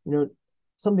 from, you know,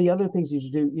 some of the other things you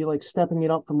should do. You like stepping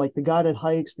it up from like the guided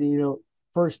hikes to,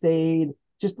 first aid,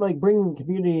 just like bringing the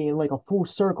community in like a full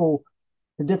circle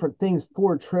to different things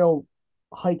for trail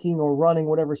hiking or running,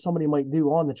 whatever somebody might do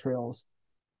on the trails.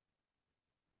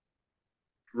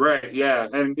 Right. Yeah.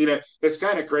 And, it's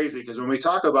kind of crazy because when we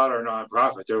talk about our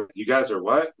nonprofit, you guys are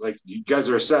what? Like, you guys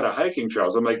are a set of hiking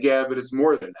trails. I'm like, yeah, but it's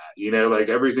more than that. Like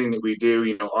everything that we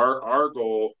do, our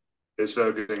goal is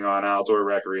focusing on outdoor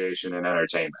recreation and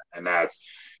entertainment. And that's,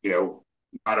 you know,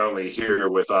 not only here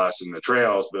with us in the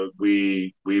trails, but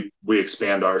we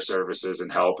expand our services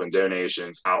and help and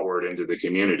donations outward into the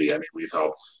community. I mean, we've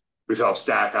helped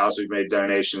Stackhouse. We've made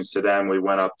donations to them. We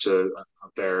went up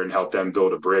there and helped them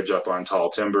build a bridge up on tall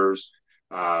timbers.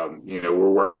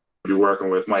 We're working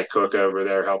with Mike Cook over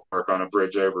there, help work on a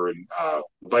bridge over in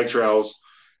bike trails.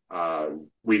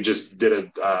 We just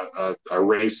did a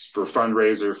race for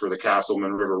fundraiser for the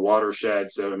Castleman River watershed.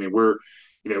 So I mean, we're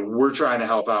trying to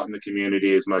help out in the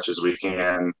community as much as we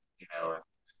can.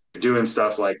 Doing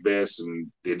stuff like this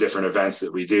and the different events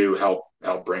that we do help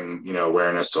bring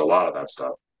awareness to a lot of that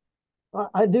stuff.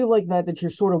 I do like that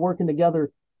you're sort of working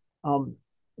together um,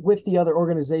 with the other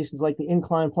organizations like the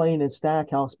Incline Plane and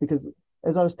Stackhouse, because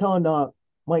as I was telling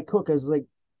Mike Cook, I was like,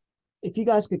 if you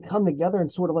guys could come together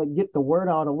and sort of like get the word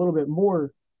out a little bit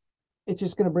more, it's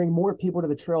just going to bring more people to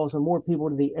the trails and more people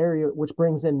to the area, which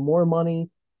brings in more money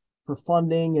for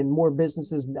funding and more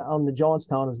businesses down to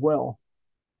Johnstown as well.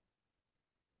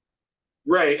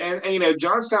 Right. And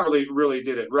Johnstown really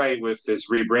did it right with this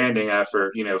rebranding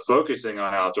effort, focusing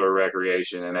on outdoor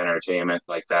recreation and entertainment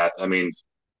like that. I mean,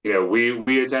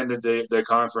 we attended the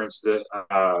conference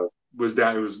that was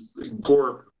down, it was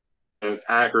poor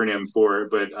acronym for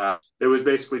it, but it was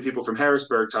basically people from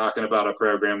Harrisburg talking about a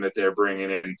program that they're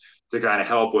bringing in to kind of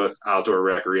help with outdoor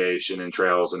recreation and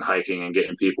trails and hiking and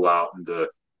getting people out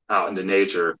into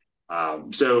nature.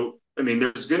 So I mean,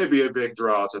 there's going to be a big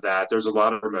draw to that. There's a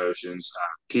lot of promotions.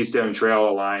 Keystone Trail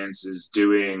Alliance is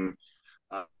doing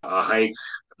a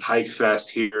hike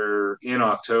fest here in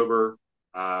October.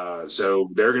 So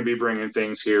they're going to be bringing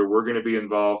things here. We're going to be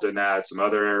involved in that. Some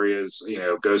other areas,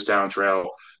 Ghost Town Trail,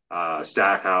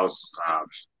 Stackhouse,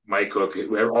 Mike Cook,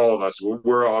 all of us,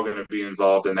 we're all going to be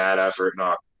involved in that effort in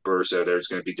October. So there's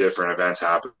going to be different events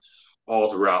happen all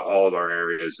throughout all of our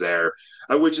areas there,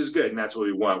 which is good. And that's what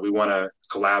we want. We want to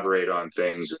collaborate on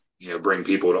things, bring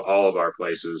people to all of our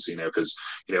places, because,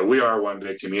 we are one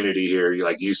big community here.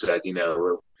 Like you said,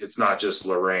 it's not just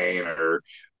Lorain or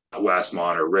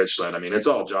Westmont or Richland. I mean, it's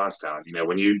all Johnstown.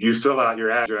 When you fill out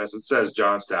your address, it says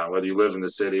Johnstown, whether you live in the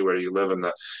city, whether you live in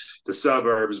the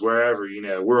suburbs, wherever,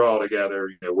 we're all together.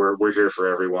 We're here for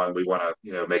everyone. We want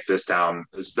to, make this town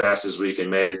as best as we can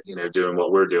make, doing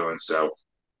what we're doing. So,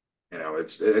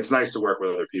 it's nice to work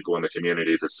with other people in the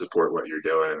community that support what you're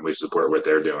doing, and we support what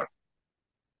they're doing.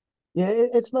 Yeah,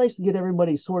 it's nice to get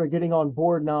everybody sort of getting on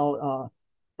board now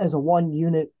as a one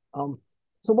unit.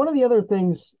 So one of the other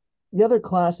things, the other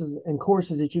classes and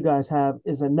courses that you guys have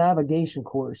is a navigation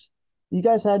course. You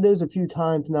guys had those a few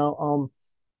times now.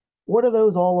 What are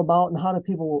those all about, and how do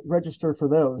people register for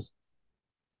those?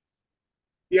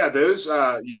 Yeah, those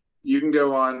you can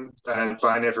go on and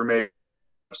find information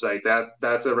on the website.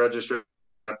 That's a registration,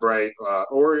 right?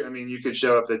 Or I mean, you could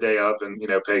show up the day of and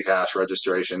pay cash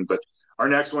registration. But our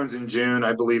next one's in June.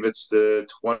 I believe it's the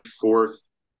 24th,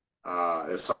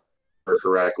 if I remember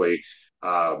correctly.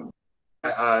 Um,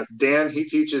 Dan, he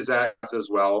teaches that as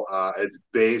well. It's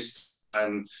based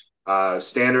on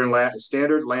standard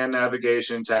land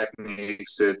navigation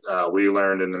techniques that we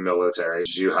learned in the military.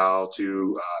 Teaches you how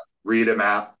to read a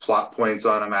map, plot points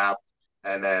on a map,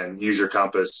 and then use your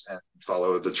compass and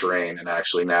follow the terrain and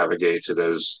actually navigate to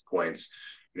those points.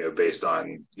 Based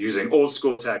on using old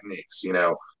school techniques.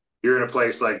 You're in a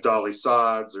place like Dolly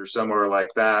Sods or somewhere like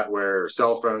that where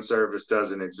cell phone service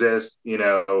doesn't exist.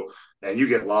 And you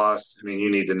get lost, I mean,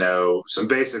 you need to know some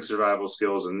basic survival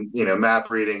skills, and map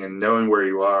reading and knowing where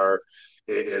you are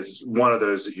is one of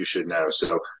those that you should know.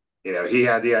 So, he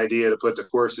had the idea to put the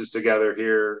courses together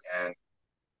here, and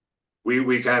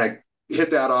we kind of hit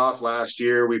that off last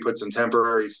year. We put some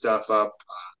temporary stuff up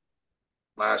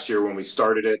last year when we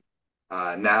started it.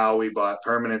 Now we bought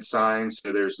permanent signs,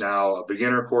 so there's now a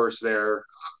beginner course there,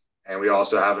 and we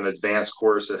also have an advanced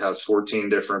course that has 14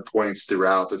 different points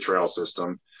throughout the trail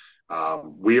system.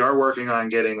 We are working on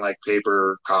getting like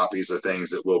paper copies of things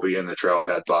that will be in the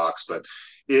trailhead box. But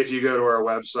if you go to our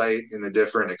website in the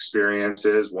different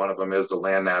experiences, one of them is the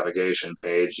land navigation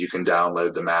page. You can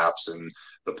download the maps and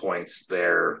the points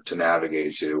there to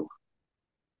navigate to.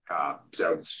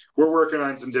 So we're working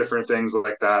on some different things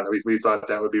like that. We thought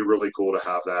that would be really cool to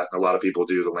have that. And a lot of people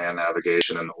do the land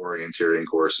navigation and the orienteering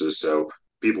courses. So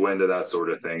people into that sort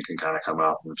of thing can kind of come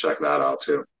out and check that out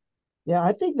too. Yeah,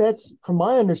 I think that's, from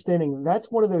my understanding,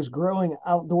 that's one of those growing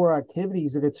outdoor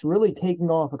activities that it's really taking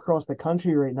off across the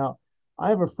country right now. I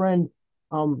have a friend,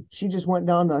 she just went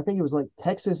down to, I think it was like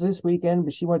Texas this weekend,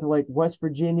 but she went to like West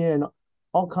Virginia and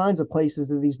all kinds of places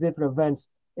to these different events.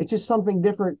 It's just something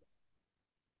different,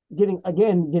 getting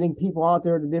people out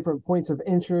there to different points of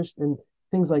interest and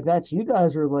things like that. So you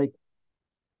guys are like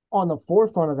on the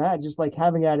forefront of that, just like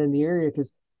having that in the area,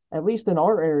 because at least in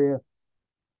our area,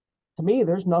 to me,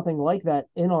 there's nothing like that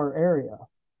in our area.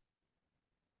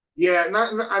 Yeah,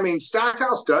 I mean,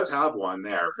 Stackhouse does have one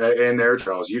there in their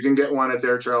trails. You can get one at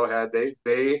their trailhead.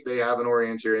 They have an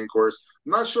orienteering course.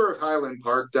 I'm not sure if Highland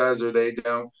Park does or they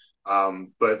don't,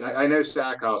 but I know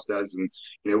Stackhouse does,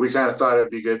 and we kind of thought it'd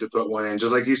be good to put one in.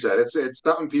 Just like you said, it's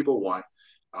something people want.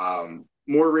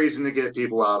 More reason to get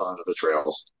people out onto the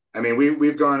trails. I mean,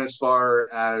 we've gone as far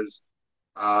as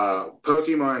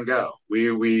Pokemon Go.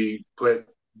 We put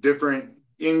different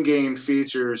in-game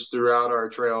features throughout our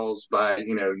trails by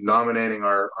nominating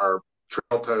our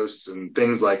trail posts and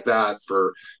things like that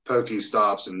for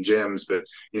stops and gyms. But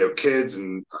kids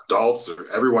and adults, or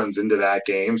everyone's into that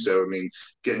game. So I mean,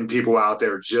 getting people out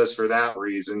there just for that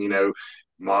reason.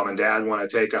 Mom and dad want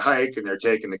to take a hike and they're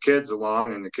taking the kids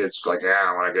along, and the kids like, yeah,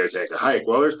 I want to go take a hike.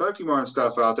 Well, there's Pokemon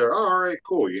stuff out there. Oh, all right,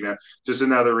 cool. Just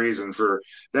another reason for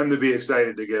them to be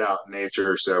excited to get out in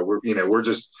nature. So we're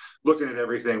just looking at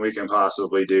everything we can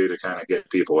possibly do to kind of get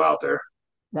people out there.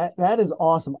 That is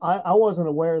awesome. I wasn't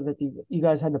aware that you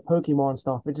guys had the Pokemon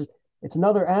stuff. It's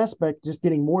another aspect, just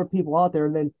getting more people out there,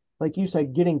 and then like you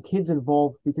said, getting kids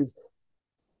involved, because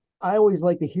I always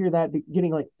like to hear that,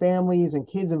 getting like families and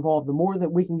kids involved. The more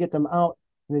that we can get them out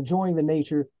and enjoying the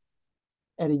nature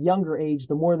at a younger age,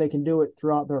 the more they can do it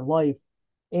throughout their life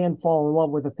and fall in love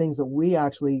with the things that we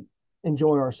actually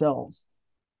enjoy ourselves.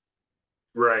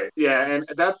 Right. Yeah, and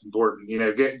that's important.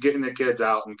 Getting the kids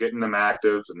out and getting them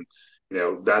active,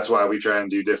 and that's why we try and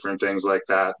do different things like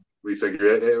that. We figure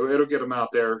it'll get them out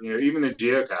there. Even the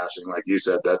geocaching, like you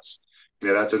said, that's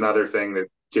another thing that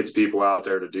gets people out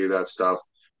there to do that stuff.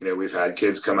 We've had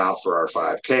kids come out for our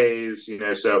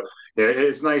 5Ks. So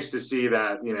it's nice to see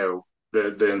that.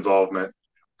 The involvement,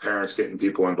 parents getting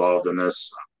people involved in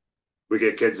this. We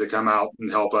get kids that come out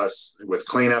and help us with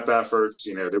cleanup efforts.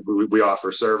 We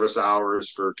offer service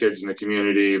hours for kids in the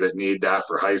community that need that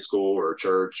for high school or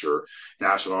church or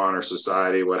National Honor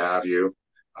Society, what have you.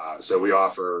 So we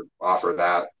offer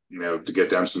that, to get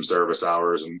them some service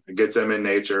hours, and it gets them in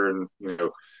nature, and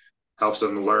helps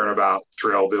them learn about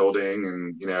trail building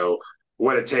and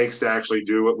what it takes to actually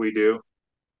do what we do.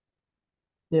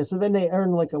 Yeah, so then they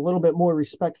earn like a little bit more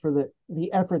respect for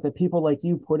the effort that people like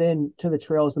you put in to the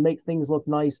trails to make things look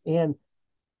nice, and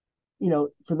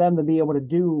for them to be able to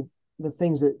do the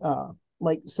things that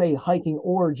like say hiking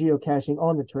or geocaching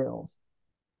on the trails.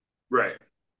 Right.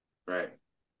 Right.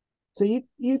 So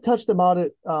you touched about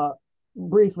it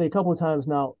briefly a couple of times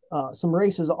now. Some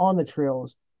races on the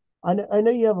trails. I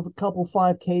know you have a couple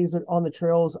 5Ks on the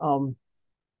trails.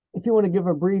 If you want to give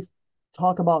a brief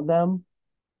talk about them.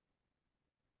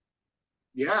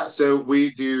 Yeah, so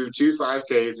we do two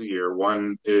 5Ks a year.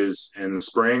 One is in the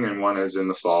spring and one is in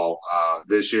the fall.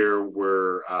 This year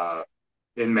we're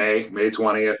in May. May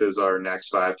 20th is our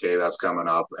next 5K that's coming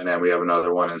up, and then we have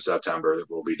another one in September that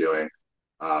we'll be doing.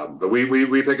 But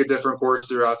we pick a different course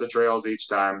throughout the trails each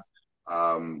time.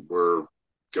 We're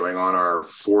going on our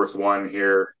fourth one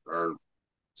here, or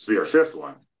this will be our fifth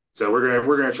one. So we're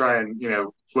gonna try and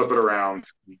flip it around,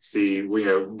 see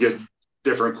get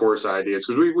different course ideas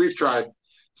because we've tried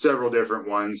several different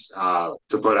ones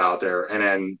to put out there, and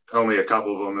then only a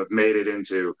couple of them have made it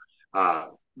into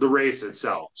the race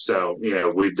itself. So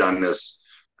we've done this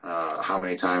how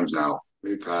many times now?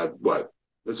 We've had what?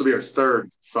 This will be our third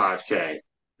 5K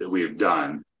that we've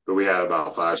done, but we had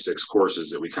about 5, 6 courses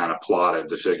that we kind of plotted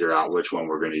to figure out which one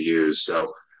we're going to use.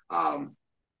 So um,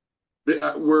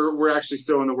 we're actually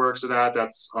still in the works of that.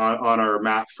 That's on our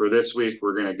map for this week.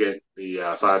 We're going to get the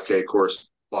 5K course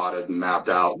plotted and mapped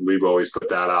out. We've always put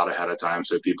that out ahead of time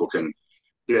so people can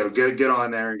get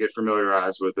on there and get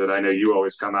familiarized with it. I know you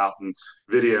always come out and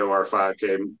video our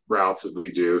 5K routes that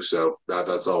we do, so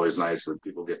that's always nice that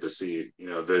people get to see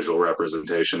a visual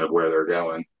representation of where they're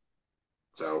going.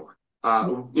 So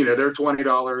they're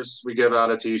 $20. We give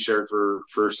out a T-shirt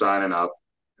for signing up.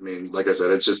 I mean, like I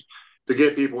said, it's just to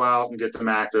get people out and get them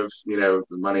active. The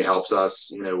money helps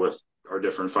us, with our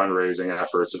different fundraising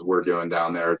efforts that we're doing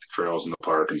down there at the trails in the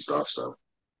park and stuff. So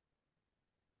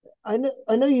I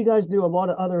know you guys do a lot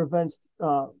of other events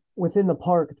within the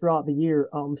park throughout the year.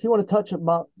 If you want to touch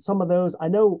about some of those, I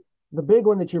know the big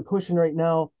one that you're pushing right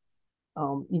now.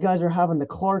 You guys are having the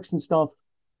Clarks and stuff.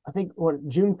 I think what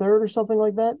June 3rd or something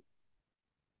like that.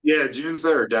 yeah, June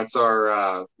 3rd. That's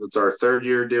our third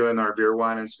year doing our beer,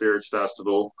 wine, and spirits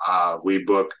festival. We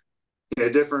book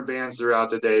different bands throughout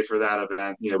the day for that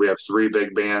event. We have three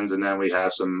big bands, and then we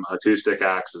have some acoustic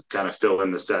acts that kind of fill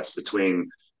in the sets between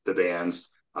the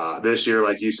bands. This year,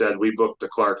 like you said, we booked the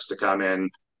Clarks to come in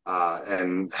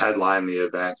and headline the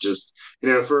event. Just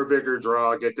for a bigger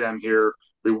draw, get them here.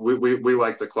 We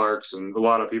like the Clarks, and a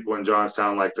lot of people in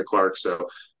Johnstown like the Clarks, so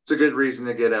it's a good reason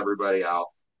to get everybody out.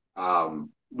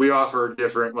 We offer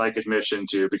different like admission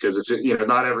too because if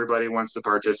not everybody wants to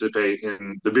participate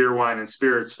in the beer wine and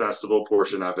spirits festival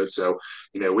portion of it, so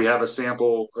we have a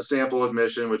sample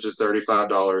admission which is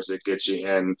 $35. It gets you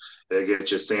in, it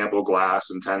gets you sample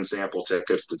glass and 10 sample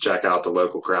tickets to check out the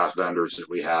local craft vendors that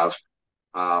we have.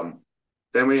 um,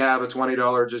 then we have a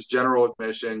 $20 just general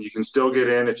admission. You can still get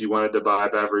in if you wanted to buy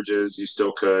beverages, you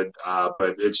still could.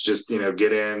 But it's just,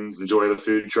 get in, enjoy the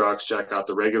food trucks, check out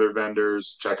the regular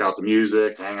vendors, check out the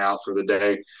music, hang out for the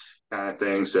day kind of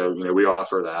thing. So, we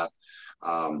offer that.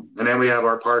 And then we have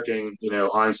our parking,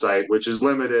 on site, which is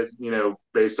limited,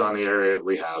 based on the area that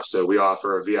we have. So we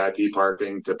offer a VIP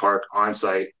parking to park on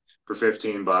site for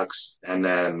 $15. And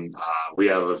then we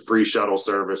have a free shuttle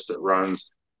service that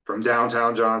runs from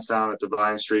downtown Johnstown at the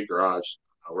Vine Street Garage.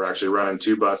 We're actually running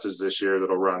 2 buses this year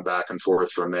that'll run back and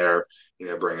forth from there,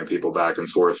 bringing people back and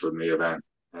forth from the event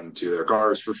and to their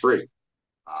cars for free.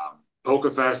 Polka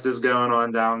Fest is going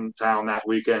on downtown that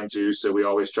weekend too, so we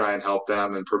always try and help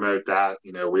them and promote that.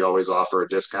 We always offer a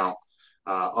discount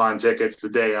on tickets the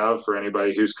day of for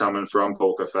anybody who's coming from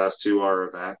Polka Fest to our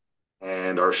event.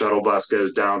 And our shuttle bus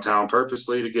goes downtown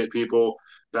purposely to get people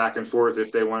back and forth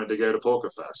if they wanted to go to Polka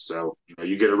Fest. So,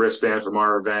 you get a wristband from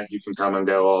our event. You can come and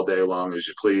go all day long as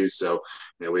you please. So,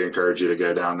 we encourage you to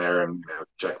go down there and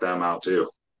check them out too.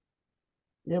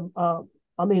 Yeah.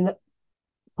 I mean,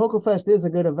 PokeFest is a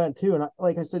good event too. And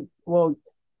like I said, well,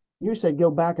 you said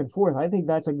go back and forth. I think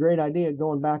that's a great idea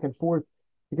going back and forth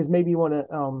because maybe you want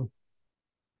to,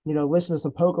 listen to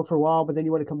some Poke for a while, but then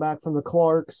you want to come back from the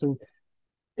Clarks. And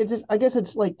it's just, I guess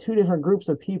it's like two different groups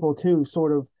of people too,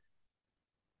 sort of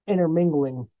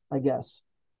intermingling, I guess.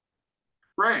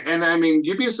 Right. And I mean,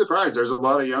 you'd be surprised. There's a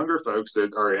lot of younger folks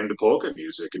that are into polka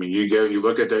music. I mean, you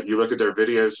look at their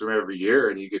videos from every year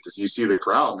and you see the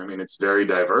crowd. And I mean, it's very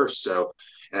diverse. So,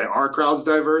 and our crowd's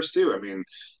diverse too. I mean,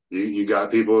 you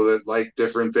got people that like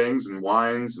different things and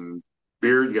wines and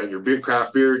beer. You got your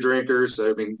craft beer drinkers.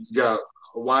 So, I mean, you got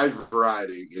a wide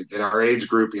variety in our age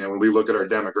group. When we look at our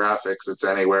demographics, it's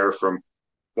anywhere from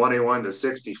 21 to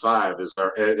 65 is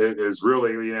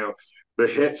really the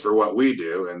hit for what we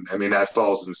do. And I mean that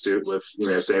falls in suit with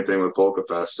same thing with Polka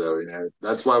Fest. So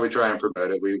that's why we try and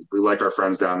promote it. We like our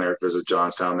friends down there at Visit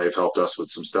Johnstown. They've helped us with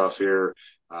some stuff here,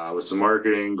 with some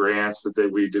marketing grants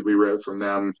that we wrote from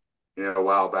them a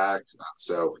while back.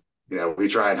 So we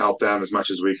try and help them as much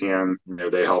as we can.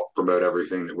 They help promote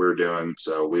everything that we're doing.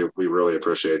 So we really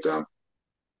appreciate them.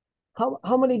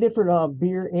 How many different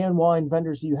beer and wine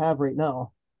vendors do you have right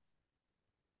now?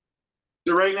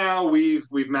 So right now we've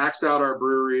maxed out our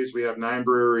breweries. We have 9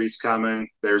 breweries coming.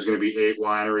 There's going to be 8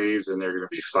 wineries, and there are going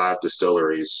to be 5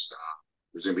 distilleries.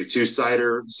 There's going to be 2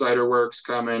 cider works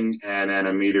coming, and then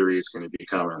a meadery is going to be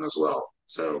coming as well.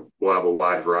 So we'll have a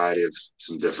wide variety of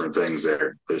some different things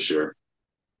there this year.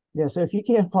 Yeah, so if you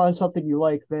can't find something you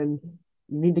like, then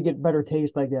you need to get better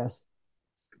taste, I guess.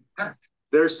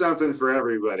 There's something for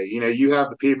everybody. You have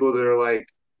the people that are like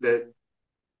that.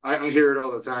 I hear it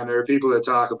all the time. There are people that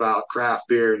talk about craft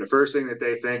beer, and the first thing that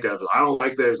they think of, I don't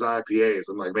like those IPAs.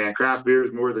 I'm like, man, craft beer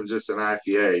is more than just an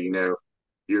IPA.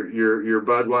 Your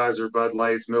Budweiser, Bud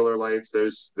Lights, Miller Lights,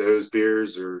 those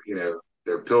beers are,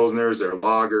 they're pilsners, they're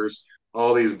lagers.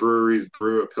 All these breweries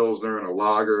brew a pilsner and a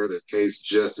lager that tastes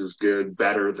just as good,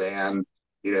 better than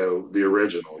the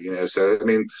original. So I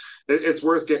mean, it's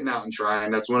worth getting out and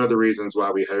trying. That's one of the reasons why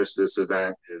we host this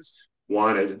event. Is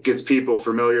one, it gets people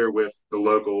familiar with the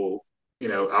local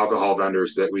alcohol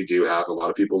vendors that we do have. A lot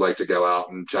of people like to go out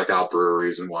and check out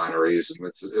breweries and wineries, and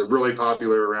it's really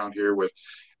popular around here with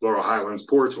Laurel Highlands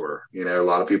Pour Tour. A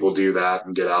lot of people do that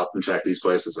and get out and check these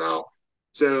places out.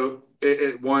 So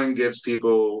it one gives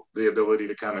people the ability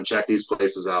to come and check these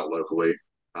places out locally,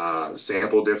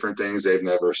 sample different things they've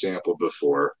never sampled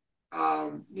before.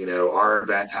 Our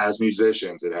event has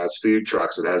musicians, it has food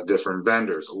trucks, it has different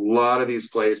vendors. A lot of these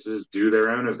places do their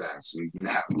own events and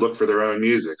look for their own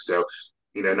music. So,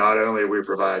 not only are we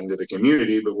providing to the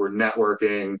community, but we're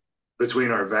networking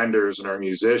between our vendors and our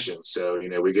musicians. So,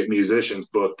 we get musicians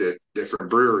booked at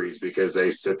different breweries because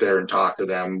they sit there and talk to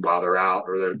them while they're out,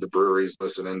 or the breweries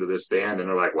listening to this band and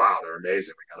they're like, wow, they're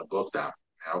amazing. We got to book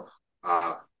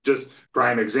them. Just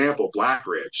prime example, Black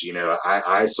Ridge.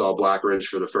 I saw Black Ridge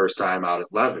for the first time out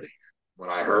at Levity. When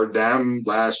I heard them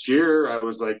last year, I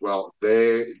was like, well,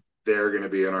 they're going to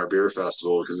be in our beer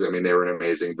festival because I mean they were an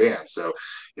amazing band. So,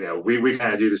 we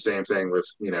kind of do the same thing with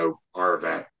our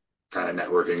event, kind of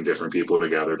networking different people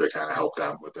together to kind of help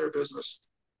them with their business.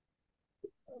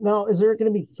 Now, is there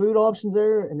going to be food options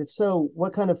there? And if so,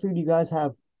 what kind of food do you guys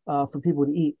have for people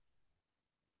to eat?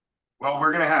 Well,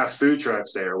 we're going to have food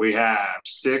trucks there. We have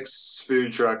 6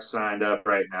 food trucks signed up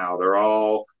right now. They're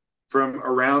all from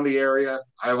around the area.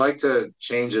 I like to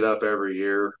change it up every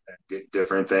year and get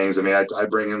different things. I mean, I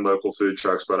bring in local food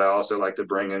trucks, but I also like to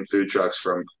bring in food trucks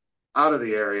from out of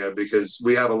the area because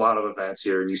we have a lot of events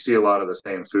here and you see a lot of the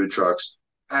same food trucks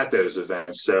at those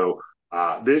events. So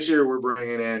this year we're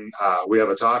bringing in, we have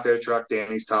a taco truck,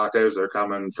 Danny's Tacos. They're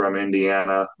coming from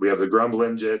Indiana. We have the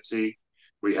Grumbling Gypsy.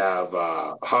 We have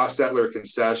Hostetler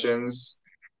Concessions.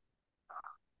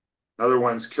 Another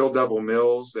one's Kill Devil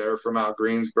Mills. They're from out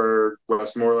Greensburg,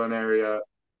 Westmoreland area.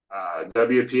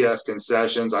 WPF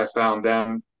Concessions. I found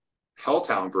them.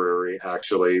 Helltown Brewery,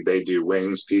 actually. They do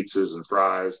wings, pizzas, and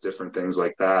fries, different things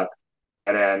like that.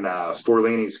 And then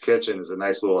Forlini's Kitchen is a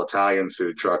nice little Italian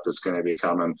food truck that's going to be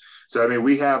coming. So, I mean,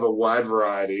 we have a wide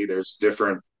variety. There's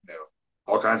different,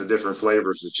 all kinds of different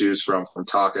flavors to choose from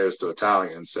tacos to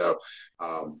Italian. So,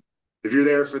 if you're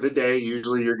there for the day,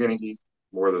 usually you're going to eat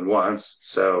more than once.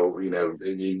 So,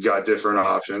 you got different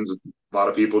options. A lot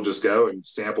of people just go and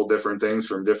sample different things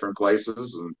from different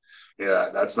places. And yeah,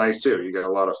 that's nice too. You got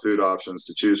a lot of food options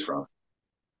to choose from.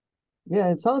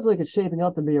 Yeah, it sounds like it's shaping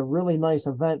up to be a really nice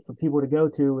event for people to go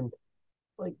to and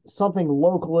like something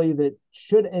locally that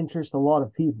should interest a lot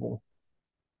of people.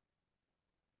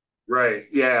 Right.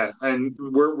 Yeah. And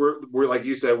we're like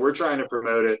you said, we're trying to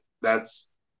promote it.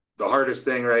 That's the hardest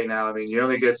thing right now. I mean, you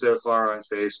only get so far on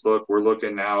Facebook. We're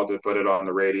looking now to put it on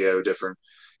the radio,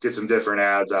 get some different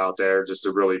ads out there just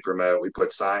to really promote. We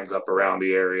put signs up around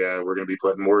the area. We're going to be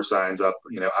putting more signs up,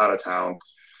 out of town.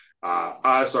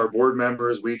 Us, our board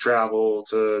members, we travel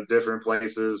to different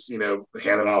places,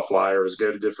 handing out flyers,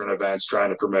 go to different events, trying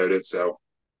to promote it. So,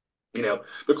 the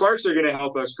Clarks are going to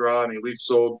help us draw. I mean, we've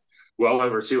sold well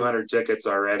over 200 tickets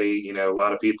already. A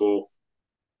lot of people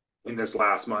in this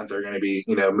last month are going to be,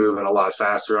 moving a lot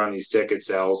faster on these ticket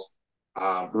sales.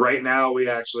 Right now, we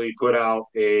actually put out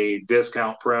a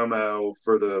discount promo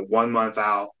for the 1 month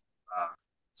out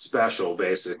special,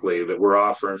 basically, that we're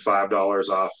offering $5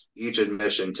 off each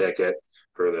admission ticket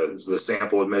for the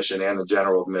sample admission and the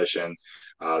general admission.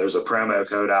 There's a promo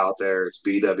code out there. It's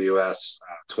BWS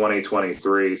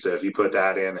 2023. So if you put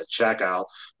that in at checkout,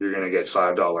 you're going to get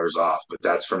 $5 off. But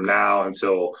that's from now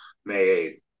until May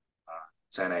 8th.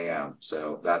 10 a.m.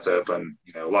 So that's open.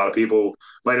 A lot of people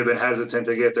might have been hesitant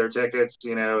to get their tickets.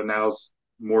 Now's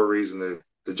more reason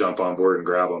to jump on board and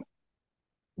grab them.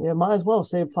 Yeah, might as well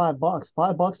save $5.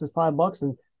 $5 is $5,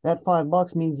 and that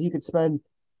 $5 means you could spend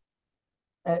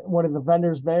at one of the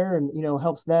vendors there, and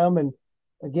helps them, and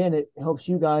again, it helps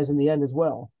you guys in the end as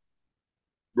well.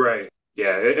 Right.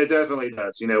 Yeah, it definitely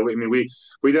does. I mean, we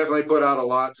definitely put out a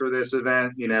lot for this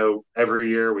event. Every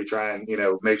year we try and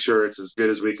make sure it's as good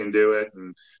as we can do it,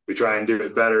 and we try and do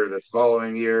it better the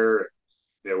following year.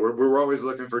 We're always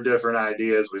looking for different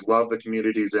ideas. We love the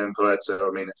community's input. So,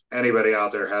 I mean, if anybody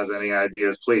out there has any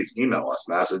ideas, please email us,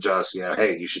 message us.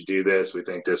 Hey, you should do this. We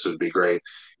think this would be great.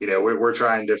 We're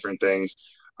trying different things.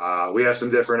 We have some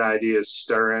different ideas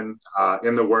stirring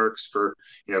in the works for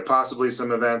possibly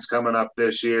some events coming up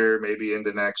this year, maybe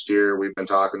into next year. We've been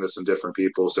talking to some different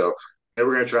people, so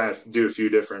we're going to try and do a few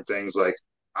different things like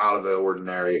out of the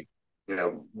ordinary.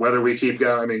 Whether we keep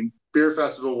going. I mean, beer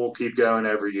festival will keep going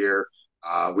every year.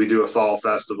 We do a fall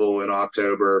festival in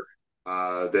October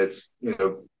that's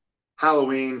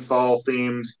Halloween fall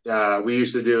themed. We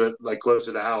used to do it like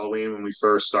closer to Halloween when we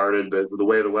first started, but the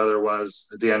way the weather was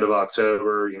at the end of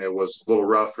October, was a little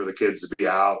rough for the kids to be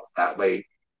out that late,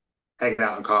 hanging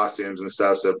out in costumes and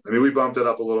stuff. So I mean, we bumped it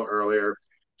up a little earlier,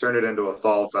 turned it into a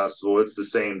fall festival. It's the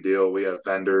same deal. We have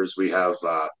vendors. We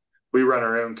run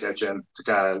our own kitchen to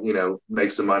kind of make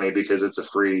some money because it's a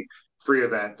free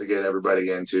event to get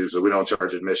everybody into. So we don't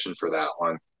charge admission for that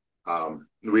one.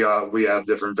 We have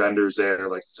different vendors there.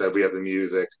 Like I said, we have the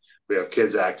music, we have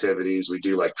kids activities, we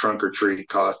do like trunk or treat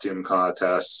costume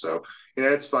contests. So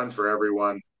it's fun for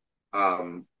everyone.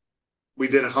 Um, we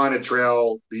did a haunted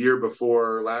trail the year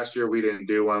before. Last year we didn't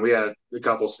do one. We had a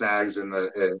couple snags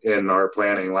in our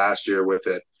planning last year with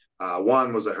it.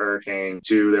 One was a hurricane.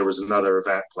 Two, there was another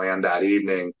event planned that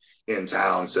evening in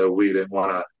town, so we didn't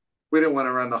want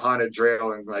to run the haunted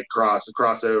trail and like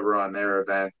cross over on their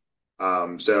event.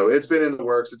 So it's been in the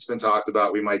works. It's been talked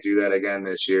about. We might do that again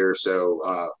this year. So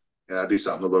yeah, that'd be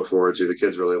something to look forward to. The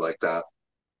kids really like that.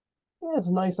 Yeah, it's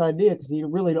a nice idea because you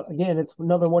really don't, again, it's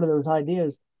another one of those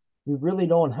ideas you really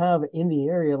don't have in the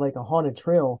area like a haunted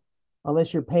trail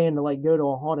unless you're paying to like go to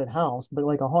a haunted house. But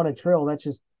like a haunted trail, that's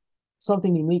just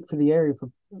something unique for the area for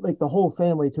like the whole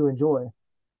family to enjoy.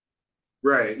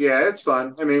 Right. Yeah, it's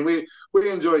fun. I mean,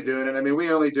 we enjoy doing it. I mean,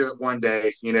 we only do it one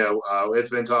day. It's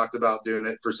been talked about doing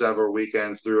it for several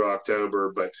weekends through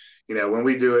October, but when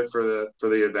we do it for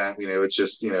the event, it's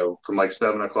just from like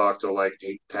 7 o'clock to like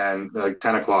 8, 10, like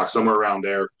 10 o'clock, somewhere around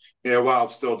there. While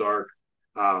it's still dark.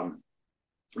 Um,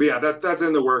 but yeah, that's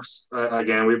in the works.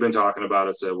 Again, we've been talking about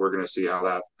it, so we're going to see how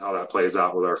that plays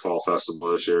out with our fall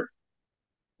festival this year.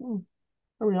 Hmm.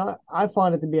 I mean, I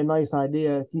find it to be a nice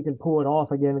idea if you can pull it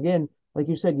off again. Again, like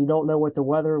you said, you don't know what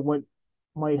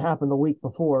might happen the week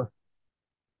before.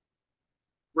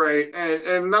 Right. And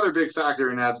another big factor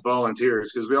in that's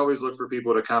volunteers because we always look for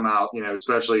people to come out,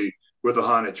 especially with a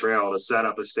haunted trail to set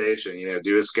up a station,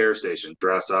 do a scare station,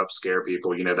 dress up, scare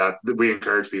people, that we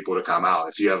encourage people to come out.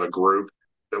 If you have a group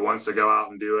that wants to go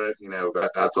out and do it,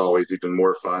 that's always even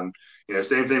more fun.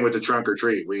 Same thing with the trunk or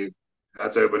treat.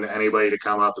 That's open to anybody to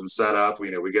come up and set up.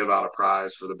 We give out a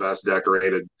prize for the best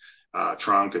decorated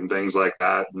trunk and things like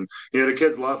that. And the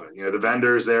kids love it. The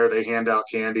vendors there, they hand out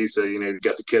candy, so you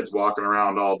get the kids walking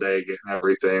around all day getting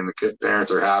everything.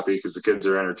 Parents are happy because the kids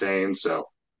are entertained. So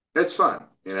it's fun.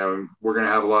 We're gonna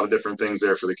have a lot of different things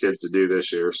there for the kids to do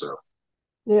this year. So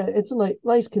Yeah, it's a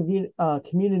nice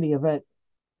community event.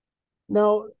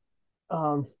 Now,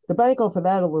 to bank off of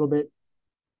that a little bit,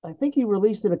 I think you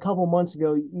released it a couple months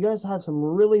ago. You guys have some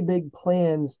really big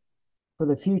plans for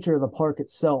the future of the park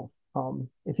itself.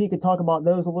 If you could talk about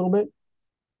those a little bit.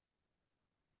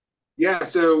 yeah,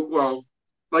 so well,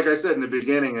 like I said in the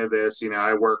beginning of this,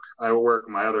 I work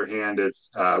my other hand.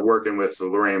 It's working with the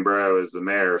Lorain Borough as the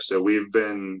mayor. So we've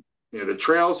been, the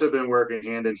trails have been working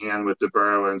hand in hand with the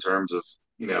borough in terms of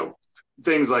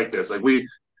things like this. Like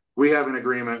we have an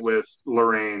agreement with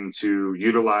Lorain to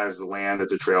utilize the land that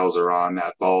the trails are on,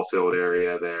 that ball field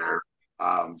area there.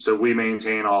 So we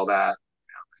maintain all that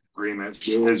agreement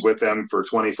is with them for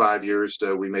 25 years.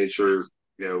 So we made sure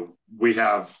we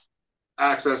have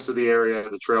access to the area.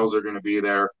 The trails are going to be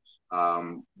there.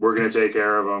 We're going to take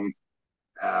care of them.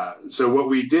 So what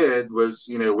we did was,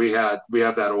 we have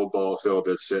that old ball field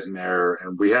that's sitting there,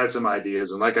 and we had some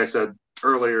ideas. And like I said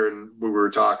earlier, and we were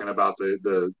talking about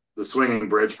the swinging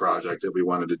bridge project that we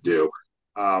wanted to do.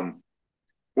 Um,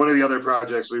 One of the other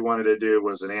projects we wanted to do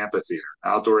was an amphitheater,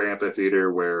 outdoor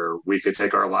amphitheater, where we could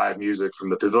take our live music from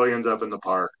the pavilions up in the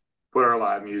park, put our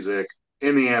live music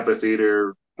in the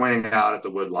amphitheater, pointing out at the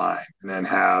wood line, and then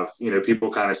have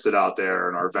people kind of sit out there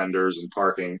and our vendors and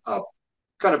parking up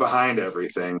kind of behind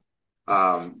everything.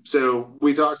 So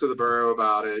we talked to the borough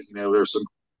about it. There's some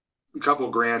couple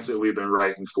grants that we've been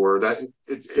writing for that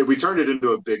we turned it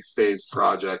into a big phase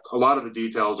project. A lot of the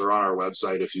details are on our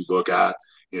website if you look at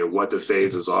what the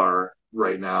phases are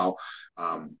right now.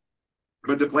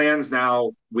 But the plans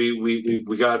now, we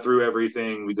got through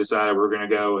everything. We decided we're going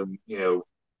to go and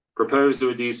propose to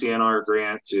a DCNR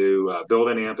grant to build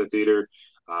an amphitheater.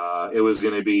 It was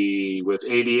going to be with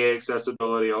ADA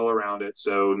accessibility all around it.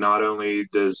 So not only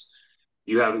does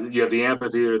you have the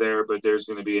amphitheater there, but there's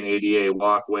going to be an ADA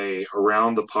walkway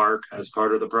around the park as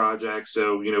part of the project.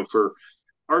 So for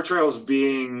our trails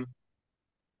being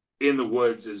in the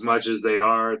woods as much as they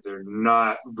are, they're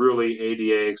not really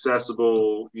ADA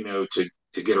accessible, to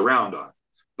get around on.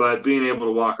 But being able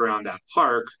to walk around that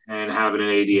park and having an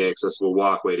ADA accessible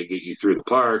walkway to get you through the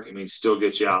park, I mean, still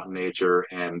gets you out in nature.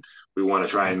 And we want to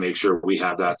try and make sure we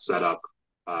have that set up.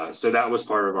 So that was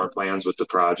part of our plans with the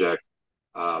project.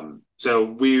 So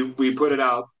we put it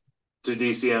out to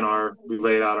DCNR. We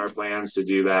laid out our plans to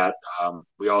do that.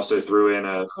 We also threw in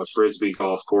a frisbee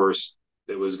golf course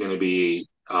that was going to be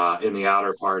in the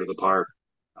outer part of the park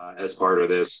as part of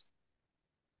this.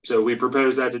 So we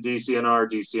proposed that to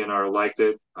DCNR. DCNR liked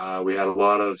it. We had a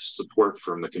lot of support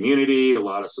from the community, a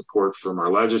lot of support from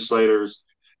our legislators.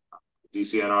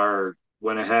 DCNR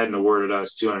went ahead and awarded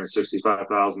us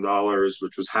 $265,000,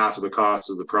 which was half of the cost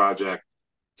of the project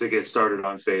to get started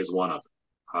on phase one of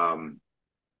it.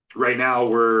 Right now,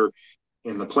 we're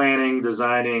in the planning,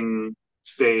 designing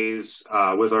phase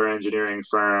with our engineering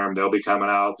firm. They'll be coming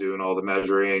out, doing all the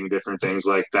measuring, different things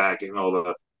like that, getting all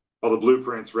the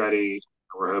blueprints ready.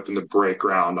 We're hoping to break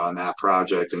ground on that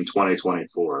project in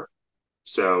 2024.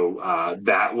 So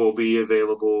that will be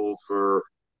available for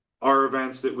our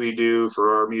events that we do,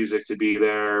 for our music to be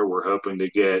there. We're hoping to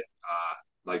get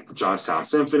like the Johnstown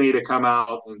Symphony to come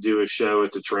out and do a show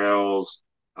at the trails.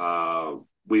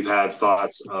 We've had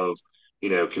thoughts of,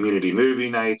 community movie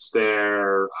nights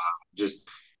there, just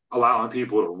allowing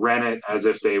people to rent it as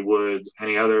if they would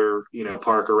any other,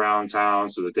 park around town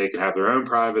so that they can have their own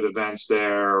private events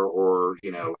there or,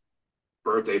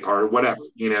 birthday party, whatever.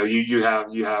 You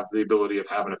have the ability of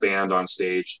having a band on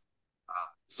stage.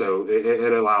 So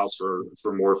it allows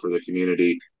for more for the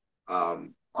community.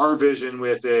 Our vision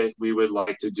with it, we would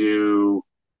like to do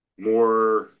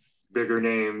more bigger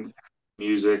name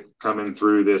music coming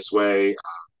through this way.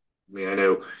 I mean, I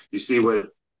know you see what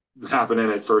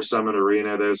happening at First Summit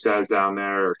Arena. Those guys down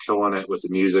there are killing it with the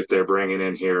music they're bringing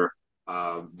in here.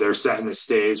 They're setting the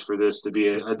stage for this to be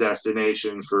a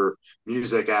destination for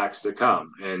music acts to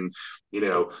come. And,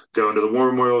 going to the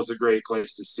Warm World is a great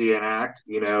place to see an act.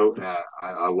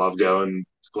 I love going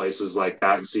to places like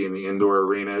that and seeing the indoor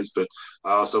arenas, but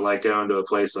I also like going to a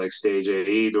place like Stage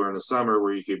AE during the summer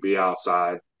where you could be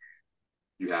outside.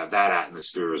 You have that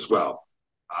atmosphere as well.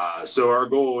 So our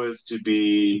goal is to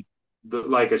be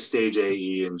like a Stage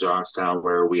AE in Johnstown,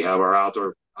 where we have our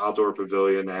outdoor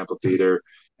pavilion amphitheater,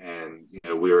 and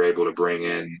we were able to bring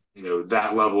in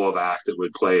that level of act that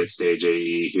would play at Stage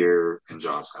AE here in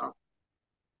Johnstown.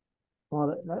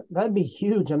 Well, that'd be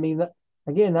huge. I mean,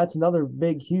 again, that's another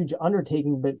big, huge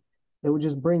undertaking, but it would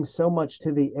just bring so much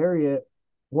to the area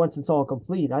once it's all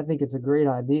complete. I think it's a great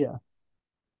idea.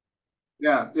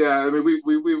 Yeah, yeah. I mean,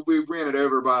 we ran it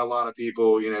over by a lot of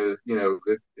people.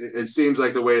 It seems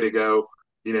like the way to go.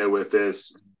 With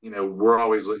this, we're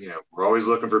always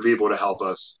looking for people to help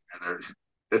us, and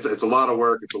it's a lot of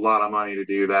work. It's a lot of money to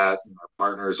do that. Our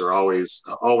partners are always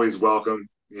welcome.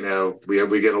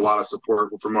 We get a lot of support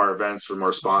from our events, from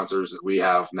our sponsors that we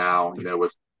have now.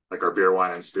 With like our beer,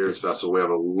 wine, and spirits festival, we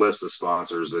have a list of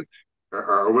sponsors that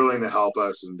are willing to help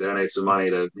us and donate some money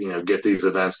to get these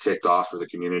events kicked off for the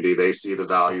community. They see the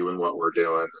value in what we're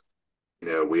doing.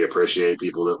 We appreciate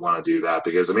people that want to do that,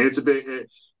 because I mean it's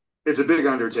a big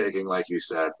undertaking. Like you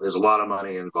said, there's a lot of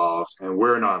money involved, and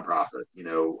we're a nonprofit.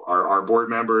 Our board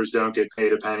members don't get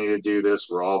paid a penny to do this.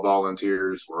 We're all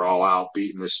volunteers. We're all out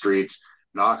beating the streets,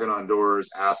 knocking on doors,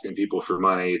 asking people for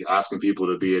money, asking people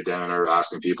to be a donor,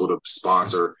 asking people to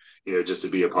sponsor, just to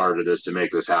be a part of this, to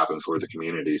make this happen for the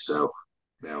community. So,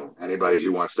 anybody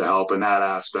who wants to help in that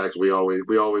aspect, we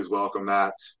always welcome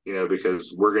that,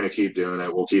 because we're going to keep doing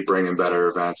it. We'll keep bringing better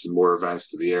events and more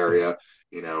events to the area.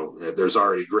 There's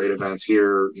already great events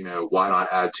here. Why not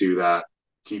add to that?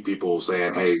 Keep people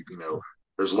saying, hey,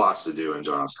 there's lots to do in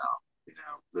Johnstown.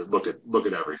 Look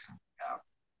at everything.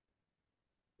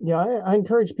 Yeah, I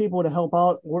encourage people to help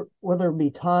out, whether it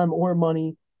be time or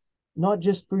money, not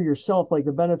just for yourself, like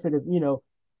the benefit of,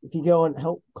 if you go and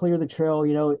help clear the trail,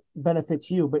 it benefits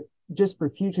you, but just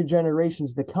for future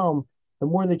generations to come, the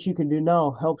more that you can do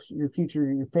now helps your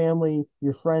future, your family,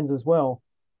 your friends as well.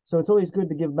 So it's always good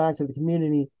to give back to the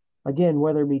community, again,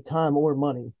 whether it be time or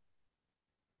money.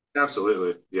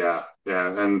 Absolutely. Yeah.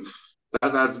 Yeah. And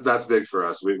that's big for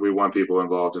us. We want people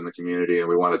involved in the community, and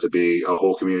we want it to be a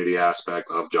whole community aspect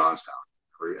of Johnstown.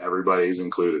 Everybody's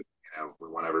included. We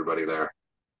want everybody there.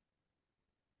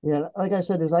 Yeah, like I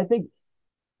said, is I think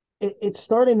it's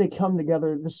starting to come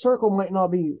together. The circle might not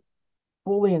be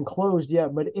fully enclosed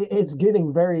yet, but it's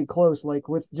getting very close. Like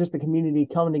with just the community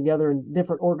coming together and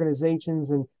different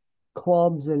organizations and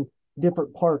clubs and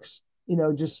different parks,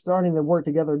 just starting to work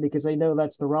together because they know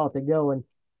that's the route to go. And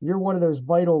you're one of those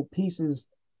vital pieces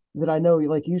that I know,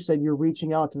 like you said, you're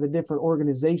reaching out to the different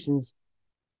organizations,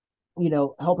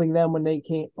 helping them when they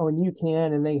can't, or when you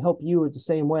can, and they help you the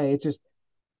same way. It's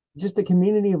just the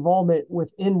community involvement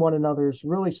within one another is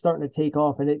really starting to take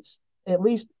off, and it's at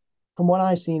least from what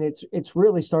I've seen, it's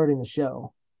really starting to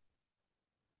show.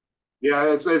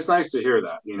 Yeah, it's nice to hear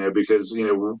that, because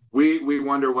we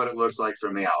wonder what it looks like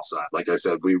from the outside. Like I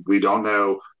said, we don't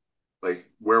know like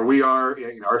where we are.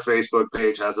 Our Facebook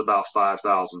page has about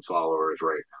 5,000 followers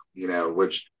right now.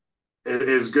 Which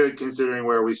is good considering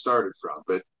where we started from.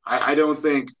 But I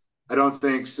think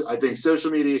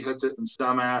social media hits it in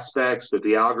some aspects, but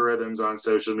the algorithms on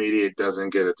social media, it doesn't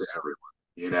get it to everyone.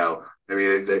 I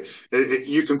mean,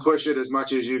 you can push it as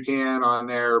much as you can on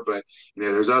there, but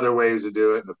there's other ways to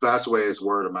do it. And the best way is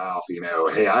word of mouth.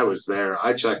 Hey, I was there.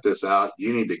 I checked this out.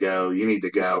 You need to go. You need to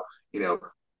go. You know,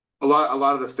 a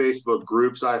lot of the Facebook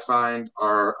groups I find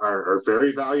are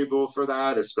very valuable for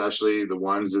that, especially the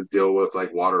ones that deal with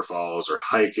like waterfalls or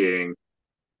hiking.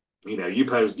 You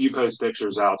post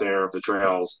pictures out there of the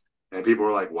trails, and people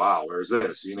are like, "Wow, where's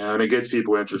this?" And it gets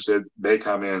people interested. They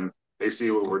come in, they see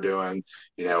what we're doing.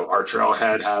 Our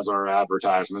trailhead has our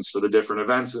advertisements for the different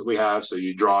events that we have. So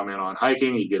you draw them in on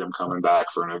hiking, you get them coming back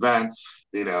for an event.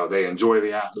 They enjoy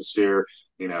the atmosphere.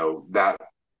 That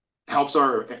helps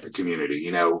our community.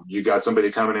 You got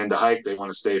somebody coming in to hike, they want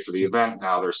to stay for the event.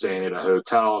 Now they're staying at a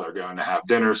hotel, they're going to have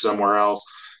dinner somewhere else.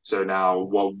 So now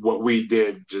what we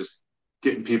did, just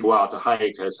getting people out to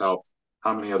hike, has helped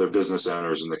how many other business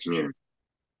owners in the community.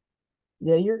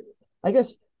 Yeah, I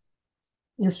guess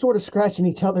you're sort of scratching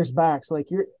each other's backs. Like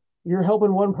you're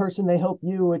helping one person, they help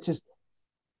you. It's just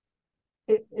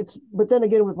it's but then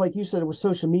again with like you said with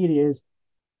social media is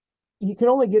you can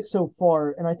only get so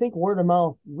far. And I think word of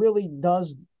mouth really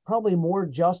does probably more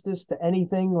justice to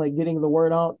anything like getting the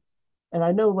word out. And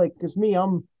I know like because me,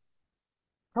 I'm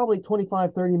probably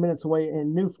 25, 30 minutes away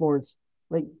in New Florence.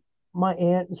 Like my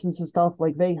aunts and stuff,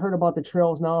 like they heard about the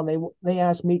trails now and they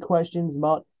ask me questions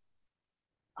about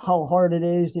how hard it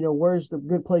is, where's the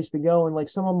good place to go. And like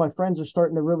some of my friends are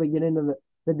starting to really get into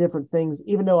the different things,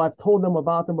 even though I've told them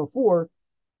about them before.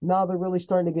 Now they're really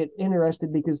starting to get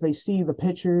interested because they see the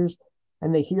pictures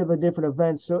and they hear the different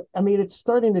events. So I mean, it's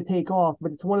starting to take off,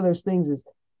 but it's one of those things is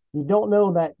you don't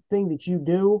know that thing that you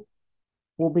do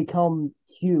will become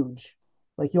huge.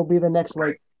 Like you'll be the next Right.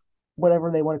 like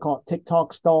whatever they want to call it,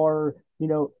 TikTok star,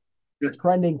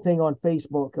 trending thing on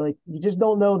Facebook. Like you just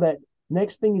don't know that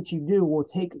next thing that you do will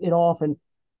take it off and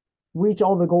reach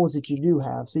all the goals that you do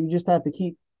have. So you just have to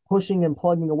keep pushing and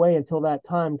plugging away until that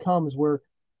time comes where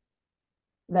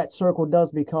that circle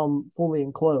does become fully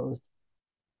enclosed.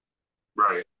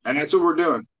 Right. And that's what we're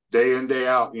doing day in, day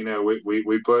out.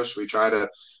 We push, we try to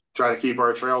keep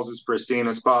our trails as pristine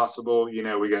as possible.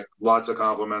 We get lots of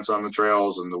compliments on the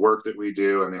trails and the work that we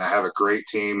do. I mean, I have a great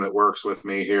team that works with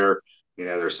me here.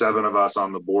 There's 7 of us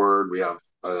on the board. We have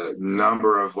a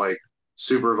number of like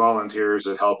super volunteers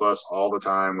that help us all the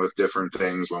time with different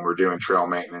things when we're doing trail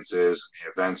maintenances,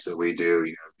 events that we do.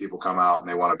 People come out and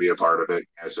they want to be a part of it.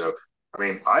 So, I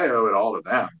mean, I owe it all to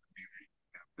them,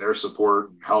 their support,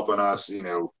 helping us,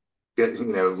 a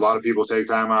lot of people take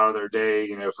time out of their day,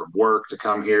 from work to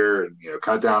come here and,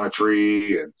 cut down a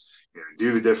tree and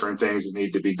do the different things that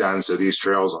need to be done. So these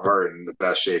trails are in the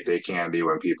best shape they can be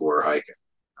when people are hiking.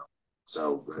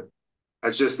 So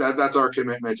that's just that's our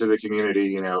commitment to the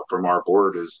community, from our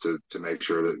board is to make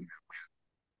sure that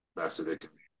best of it can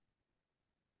be.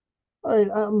 All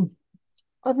right.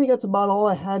 I think that's about all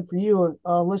I had for you,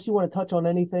 unless you want to touch on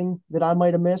anything that I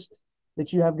might have missed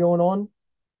that you have going on.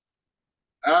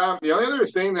 The only other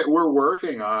thing that we're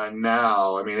working on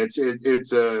now, I mean, it's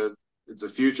a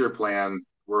future plan.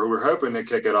 We're hoping to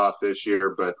kick it off this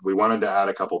year, but we wanted to add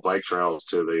a couple bike trails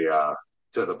to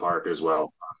the park as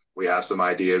well. We have some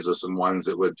ideas of some ones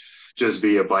that would just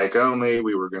be a bike only.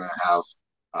 We were going to have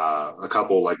a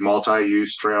couple like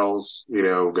multi-use trails,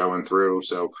 going through.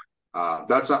 So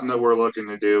that's something that we're looking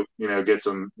to do. Get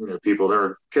some people. There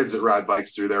are kids that ride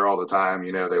bikes through there all the time.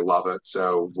 They love it.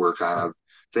 So we're kind of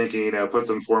thinking, put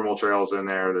some formal trails in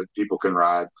there that people can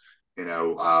ride. You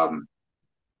know, um,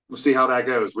 we'll see how that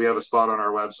goes. We have a spot on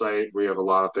our website. We have a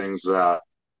lot of things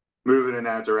moving in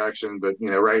that direction. But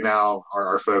right now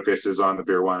our focus is on the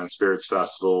Beer Wine and Spirits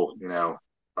Festival.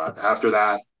 But after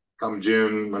that, come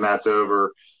June when that's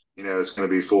over, it's going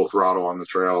to be full throttle on the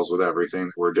trails with everything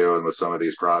that we're doing with some of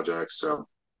these projects. So,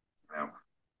 you know,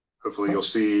 hopefully you'll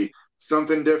see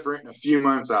something different in a few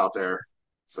months out there.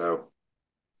 So,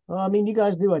 I mean, you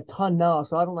guys do a ton now,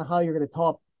 so I don't know how you're going to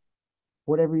top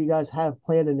whatever you guys have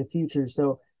planned in the future.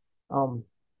 So, um,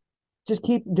 just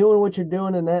keep doing what you're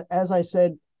doing. And that, as I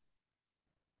said,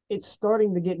 it's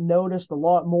starting to get noticed a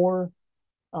lot more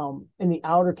in the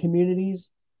outer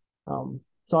communities.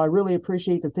 So I really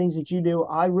appreciate the things that you do.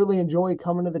 I really enjoy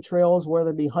coming to the trails,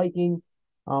 whether it be hiking.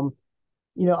 Um,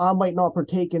 I might not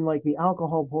partake in like the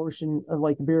alcohol portion of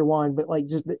like the beer wine, but like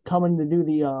just coming to do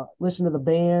the listen to the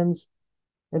bands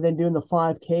and then doing the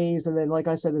 5Ks. And then, like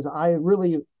I said, is I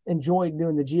really enjoyed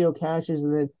doing the geocaches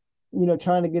and then,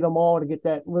 trying to get them all to get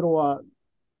that little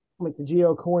like the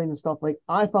geo coin and stuff. Like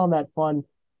I found that fun.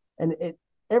 And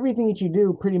everything that you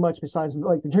do pretty much besides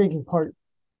like the drinking part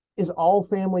is all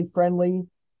family friendly.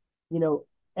 You know,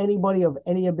 anybody of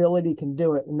any ability can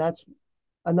do it. And that's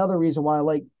another reason why I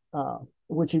like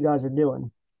what you guys are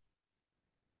doing.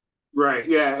 right,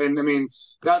 yeah, and I mean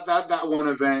that one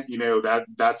event,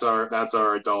 that's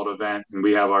our adult event, and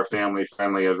we have our family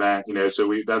friendly event.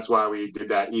 So that's why we did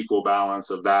that equal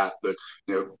balance of that. But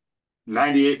you know,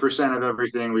 98% of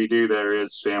everything we do there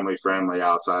is family friendly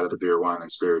outside of the Beer, Wine,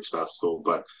 and Spirits Festival.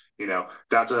 But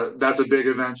that's a big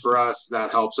event for us.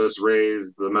 That helps us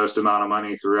raise the most amount of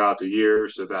money throughout the year.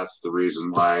 So that's the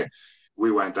reason why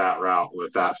we went that route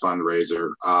with that fundraiser.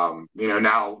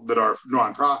 Now that our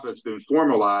nonprofit's been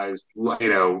formalized,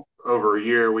 over a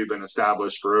year, we've been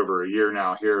established for over a year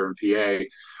now here in PA.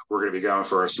 We're going to be going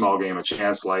for a small game of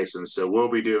chance license. So we'll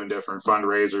be doing different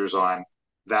fundraisers on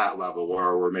that level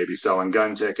where we're maybe selling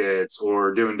gun tickets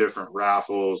or doing different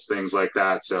raffles, things like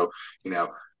that. So,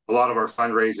 a lot of our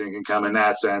fundraising can come in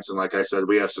that sense. And like I said,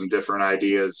 we have some different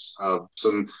ideas of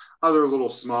some other little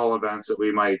small events that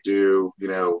we might do,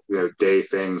 day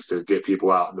things to get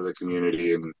people out into the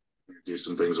community and do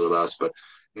some things with us. But,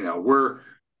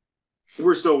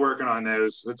 we're still working on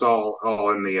those. It's all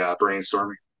in the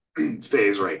brainstorming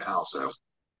phase right now. So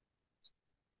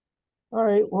All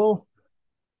right. Well,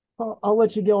 I'll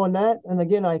let you go on that. And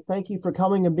again, I thank you for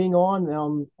coming and being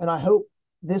on. And I hope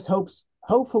this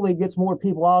hopefully gets more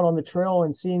people out on the trail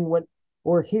and seeing what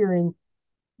or hearing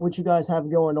what you guys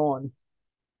have going on.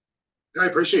 I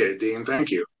appreciate it, Dean.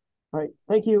 Thank you. All right.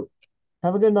 Thank you.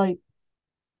 Have a good night.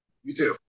 You too.